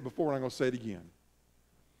 I said it before, and I'm going to say it again.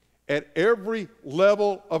 At every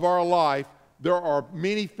level of our life, there are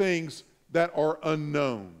many things that are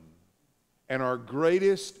unknown. And our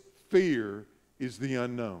greatest fear is the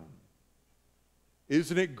unknown.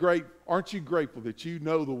 Isn't it great? Aren't you grateful that you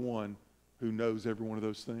know the one who knows every one of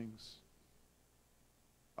those things?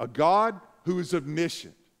 A God who is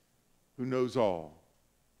omniscient, who knows all.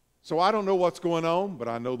 So I don't know what's going on, but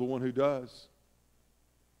I know the one who does.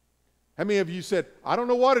 How many of you said, I don't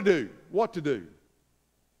know what to do? What to do?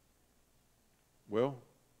 Well,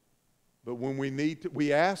 but when we need to,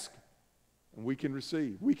 we ask and we can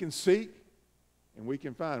receive. We can seek and we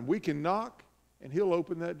can find. We can knock and he'll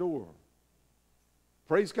open that door.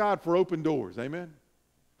 Praise God for open doors. Amen.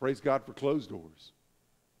 Praise God for closed doors.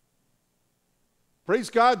 Praise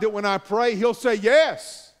God that when I pray, He'll say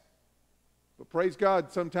yes. But praise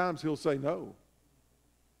God, sometimes He'll say no.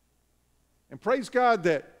 And praise God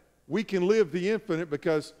that we can live the infinite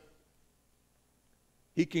because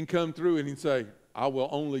He can come through and He can say, I will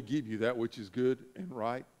only give you that which is good and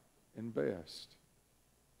right and best.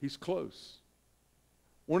 He's close.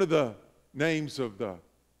 One of the names of the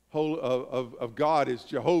whole of God is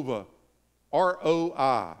Jehovah,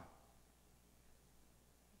 R-O-I.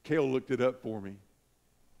 Cale looked it up for me.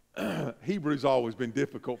 Hebrew's always been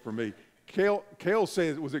difficult for me. Cale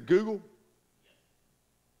says, was it Google?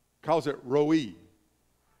 Calls it Roi.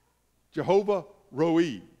 Jehovah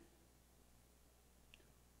Roi.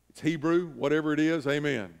 It's Hebrew, whatever it is,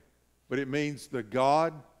 amen. But it means the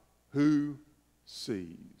God who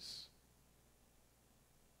sees.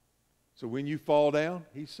 So when you fall down,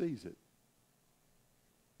 He sees it.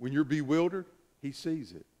 When you're bewildered, He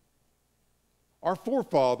sees it. Our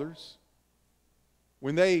forefathers,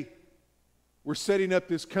 when they were setting up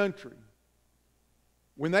this country,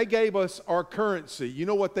 when they gave us our currency, you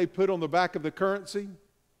know what they put on the back of the currency?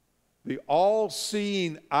 The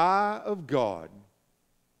all-seeing eye of God.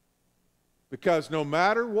 Because no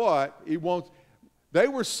matter what, they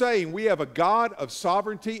were saying we have a God of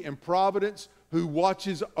sovereignty and providence who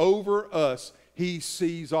watches over us. He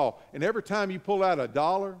sees all. And every time you pull out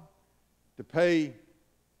 $1 to pay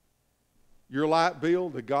your light bill,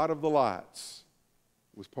 the God of the lights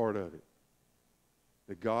was part of it.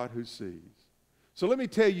 The God who sees. So let me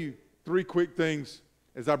tell you 3 quick things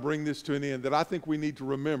as I bring this to an end that I think we need to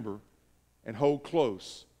remember and hold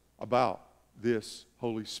close about this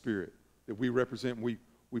Holy Spirit that we represent and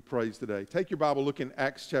we praise today. Take your Bible, look in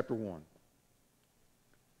Acts chapter 1.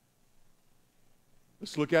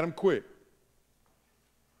 Let's look at them quick.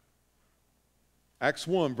 Acts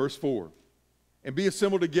 1, verse 4. And be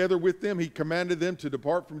assembled together with them, He commanded them to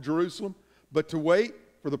depart from Jerusalem, but to wait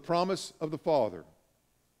for the promise of the Father,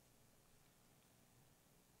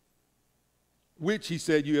 which, He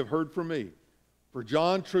said, you have heard from me. For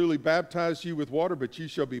John truly baptized you with water, but you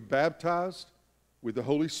shall be baptized with the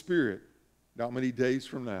Holy Spirit not many days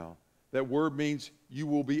from now. That word means you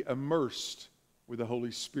will be immersed with the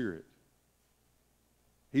Holy Spirit.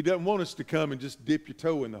 He doesn't want us to come and just dip your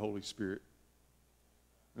toe in the Holy Spirit.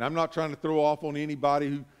 And I'm not trying to throw off on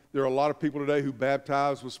anybody there are a lot of people today who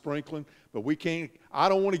baptize with sprinkling, but I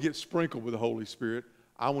don't want to get sprinkled with the Holy Spirit.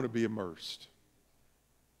 I want to be immersed.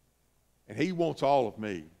 And He wants all of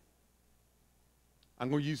me. I'm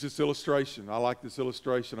going to use this illustration. I like this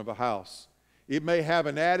illustration of a house. It may have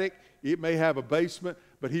an attic, it may have a basement,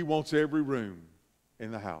 but He wants every room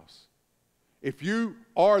in the house. If you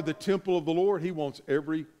are the temple of the Lord, He wants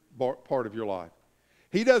every part of your life.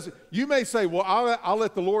 He doesn't. You may say, well, I'll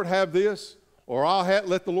let the Lord have this, or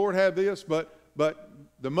let the Lord have this, but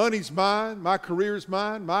the money's mine, my career's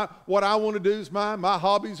mine, what I want to do is mine, my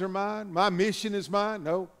hobbies are mine, my mission is mine.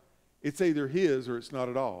 No, it's either His or it's not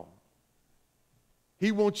at all.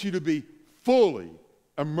 He wants you to be fully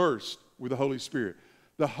immersed with the Holy Spirit.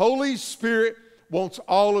 The Holy Spirit wants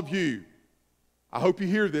all of you. I hope you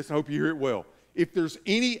hear this. I hope you hear it well. If there's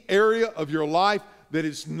any area of your life that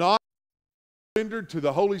is not surrendered to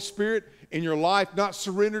the Holy Spirit in your life, not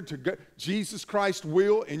surrendered to Jesus Christ's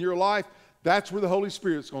will in your life, that's where the Holy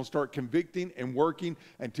Spirit's going to start convicting and working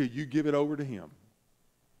until you give it over to Him.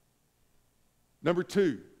 Number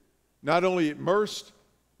 2, not only immersed,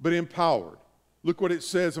 but empowered. Look what it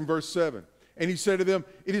says in verse 7. And He said to them,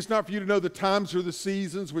 it is not for you to know the times or the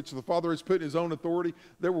seasons which the Father has put in His own authority.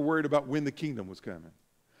 They were worried about when the kingdom was coming.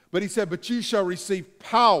 But He said, but you shall receive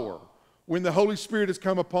power when the Holy Spirit has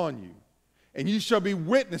come upon you. And you shall be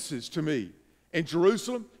witnesses to me in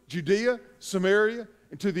Jerusalem, Judea, Samaria,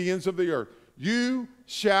 and to the ends of the earth. You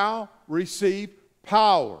shall receive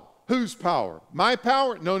power. Whose power? My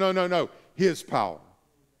power? No. His power.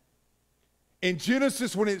 In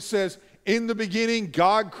Genesis, when it says, in the beginning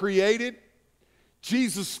God created,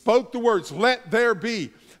 Jesus spoke the words, let there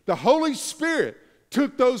be. The Holy Spirit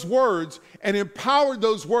took those words and empowered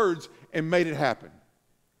those words and made it happen.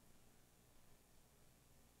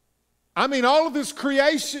 I mean, all of this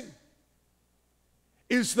creation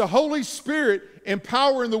is the Holy Spirit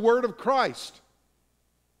empowering the Word of Christ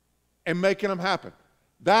and making them happen.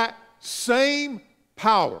 That same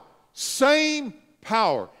power,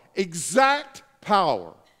 exact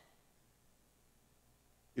power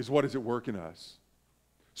is what is at work in us.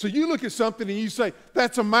 So you look at something and you say,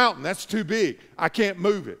 that's a mountain, that's too big, I can't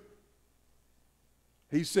move it.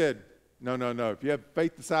 He said, no. If you have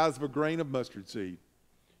faith the size of a grain of mustard seed,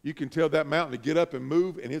 you can tell that mountain to get up and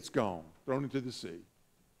move, and it's gone, thrown into the sea.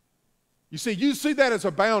 You see that as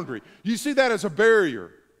a boundary. You see that as a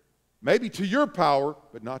barrier. Maybe to your power,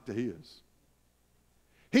 but not to his.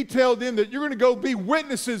 He told them that you're going to go be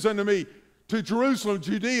witnesses unto me to Jerusalem,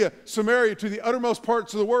 Judea, Samaria, to the uttermost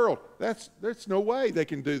parts of the world. There's no way they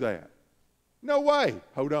can do that. No way.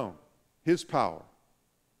 Hold on. His power.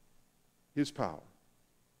 His power.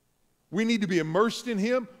 We need to be immersed in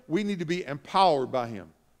him. We need to be empowered by him.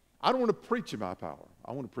 I don't want to preach in my power.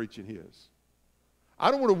 I want to preach in his. I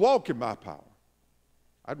don't want to walk in my power.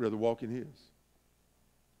 I'd rather walk in his.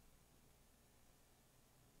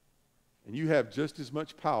 And you have just as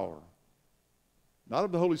much power, not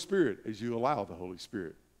of the Holy Spirit, as you allow the Holy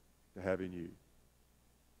Spirit to have in you.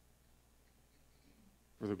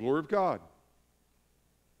 For the glory of God,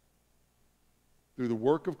 through the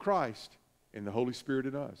work of Christ and the Holy Spirit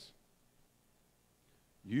in us,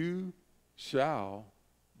 you shall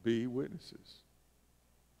be witnesses.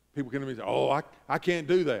 People come to me and say, oh, I can't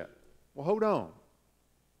do that. Well, hold on.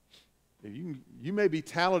 You may be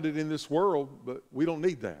talented in this world, but we don't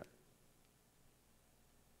need that.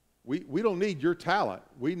 We don't need your talent.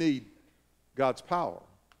 We need God's power.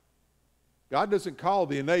 God doesn't call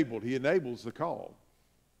the enabled. He enables the called.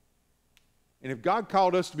 And if God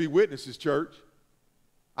called us to be witnesses, church,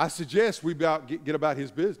 I suggest we get about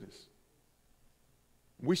his business.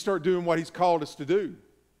 We start doing what he's called us to do.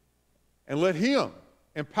 And let him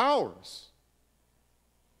empower us.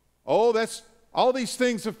 Oh, that's all these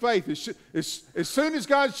things of faith. As soon as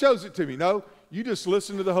God shows it to me, no, you just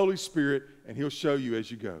listen to the Holy Spirit and he'll show you as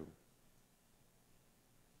you go.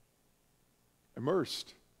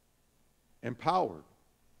 Immersed, empowered,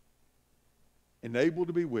 enabled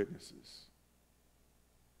to be witnesses.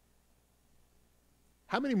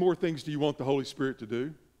 How many more things do you want the Holy Spirit to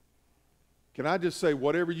do? Can I just say,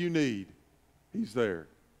 whatever you need, he's there.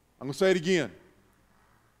 I'm going to say it again.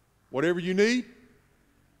 Whatever you need,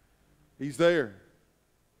 he's there.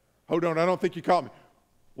 Hold on, I don't think you caught me.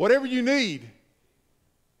 Whatever you need,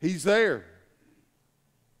 he's there.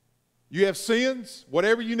 You have sins,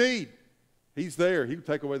 whatever you need, he's there. He will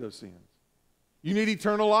take away those sins. You need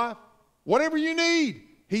eternal life, whatever you need,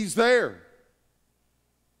 he's there.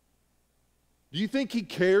 Do you think he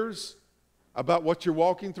cares about what you're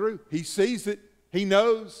walking through? He sees it. He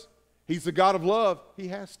knows. He's the God of love. He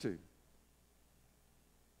has to.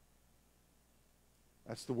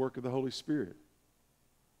 That's the work of the Holy Spirit.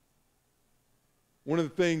 One of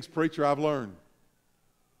the things, preacher, I've learned,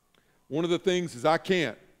 one of the things is I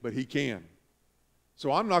can't, but he can.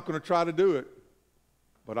 So I'm not going to try to do it,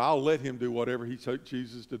 but I'll let him do whatever he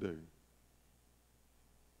chooses to do.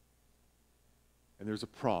 And there's a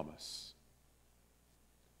promise.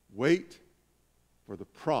 Wait for the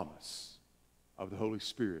promise of the Holy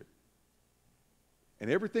Spirit.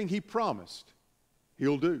 And everything he promised,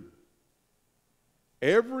 he'll do.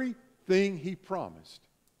 Everything he promised,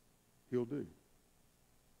 he'll do.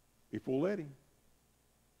 If we'll let him.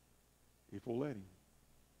 If we'll let him.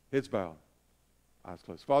 Heads bowed, eyes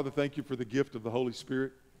closed. Father, thank you for the gift of the Holy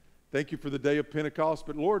Spirit. Thank you for the day of Pentecost.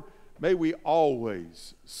 But Lord, may we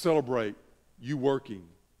always celebrate you working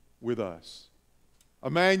with us.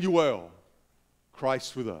 Emmanuel,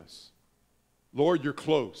 Christ with us. Lord, you're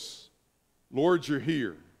close. Lord, you're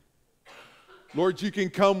here. Lord, you can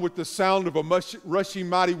come with the sound of a rushing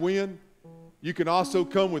mighty wind. You can also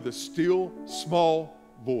come with a still, small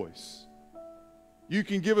voice. You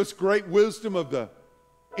can give us great wisdom of the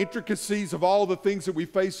intricacies of all the things that we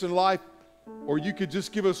face in life, or you could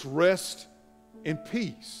just give us rest and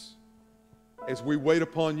peace as we wait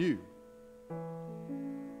upon you.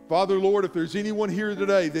 Father, Lord, if there's anyone here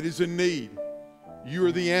today that is in need, you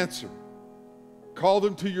are the answer. Call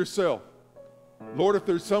them to yourself. Lord, if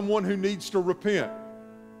there's someone who needs to repent,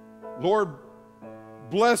 Lord,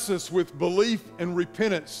 bless us with belief and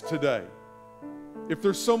repentance today. If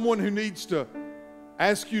there's someone who needs to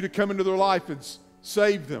ask you to come into their life and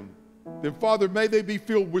save them, then Father, may they be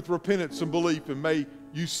filled with repentance and belief, and may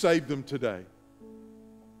you save them today.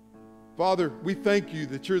 Father, we thank you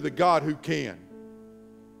that you're the God who can.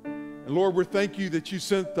 And Lord, we thank you that you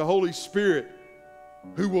sent the Holy Spirit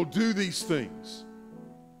who will do these things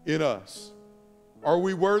in us. Are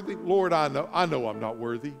we worthy? Lord, I know I'm not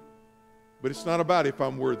worthy, but it's not about if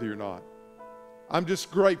I'm worthy or not. I'm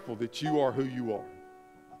just grateful that you are who you are.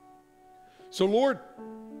 So Lord,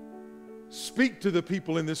 speak to the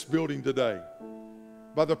people in this building today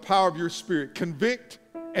by the power of your Spirit. Convict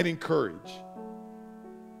and encourage.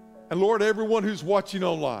 And Lord, everyone who's watching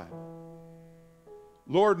online,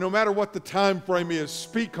 Lord, no matter what the time frame is,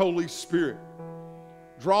 speak, Holy Spirit.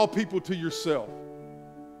 Draw people to yourself.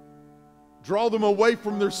 Draw them away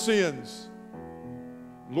from their sins.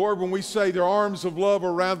 Lord, when we say their arms of love are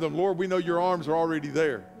around them, Lord, we know your arms are already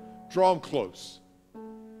there. Draw them close.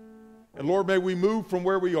 And Lord, may we move from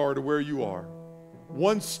where we are to where you are.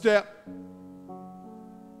 One step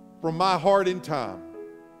from my heart in time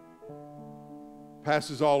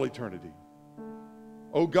passes all eternity.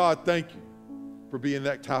 Oh God, thank you for being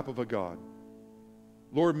that type of a God.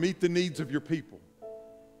 Lord, meet the needs of your people.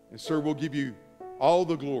 And sir, we'll give you all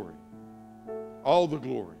the glory. All the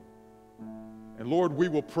glory. And Lord, we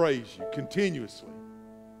will praise you continuously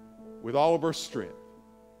with all of our strength.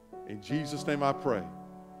 In Jesus' name I pray.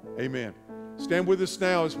 Amen. Stand with us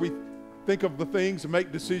now as we think of the things and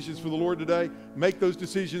make decisions for the Lord today. Make those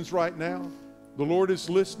decisions right now. The Lord is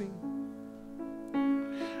listening.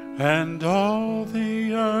 And all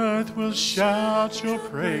the earth will shout your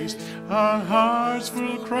praise. Our hearts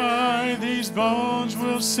will cry, these bones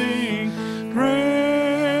will sing.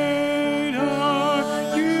 Great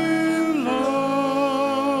are you, Lord.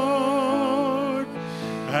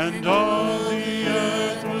 And all the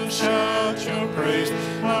earth will shout your praise.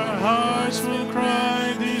 Our hearts will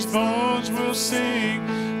cry, these bones will sing.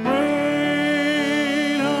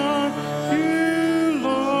 Great are you,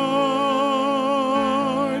 Lord.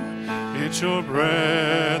 It's your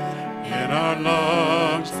breath in our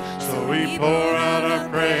lungs, so we pour out our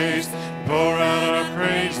praise, pour out our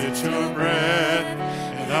praise. It's your breath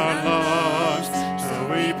in our lungs, so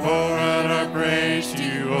we pour out our praise to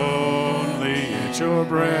you only. It's your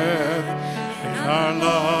breath in our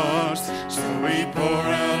lungs, so we pour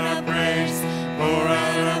out our praise.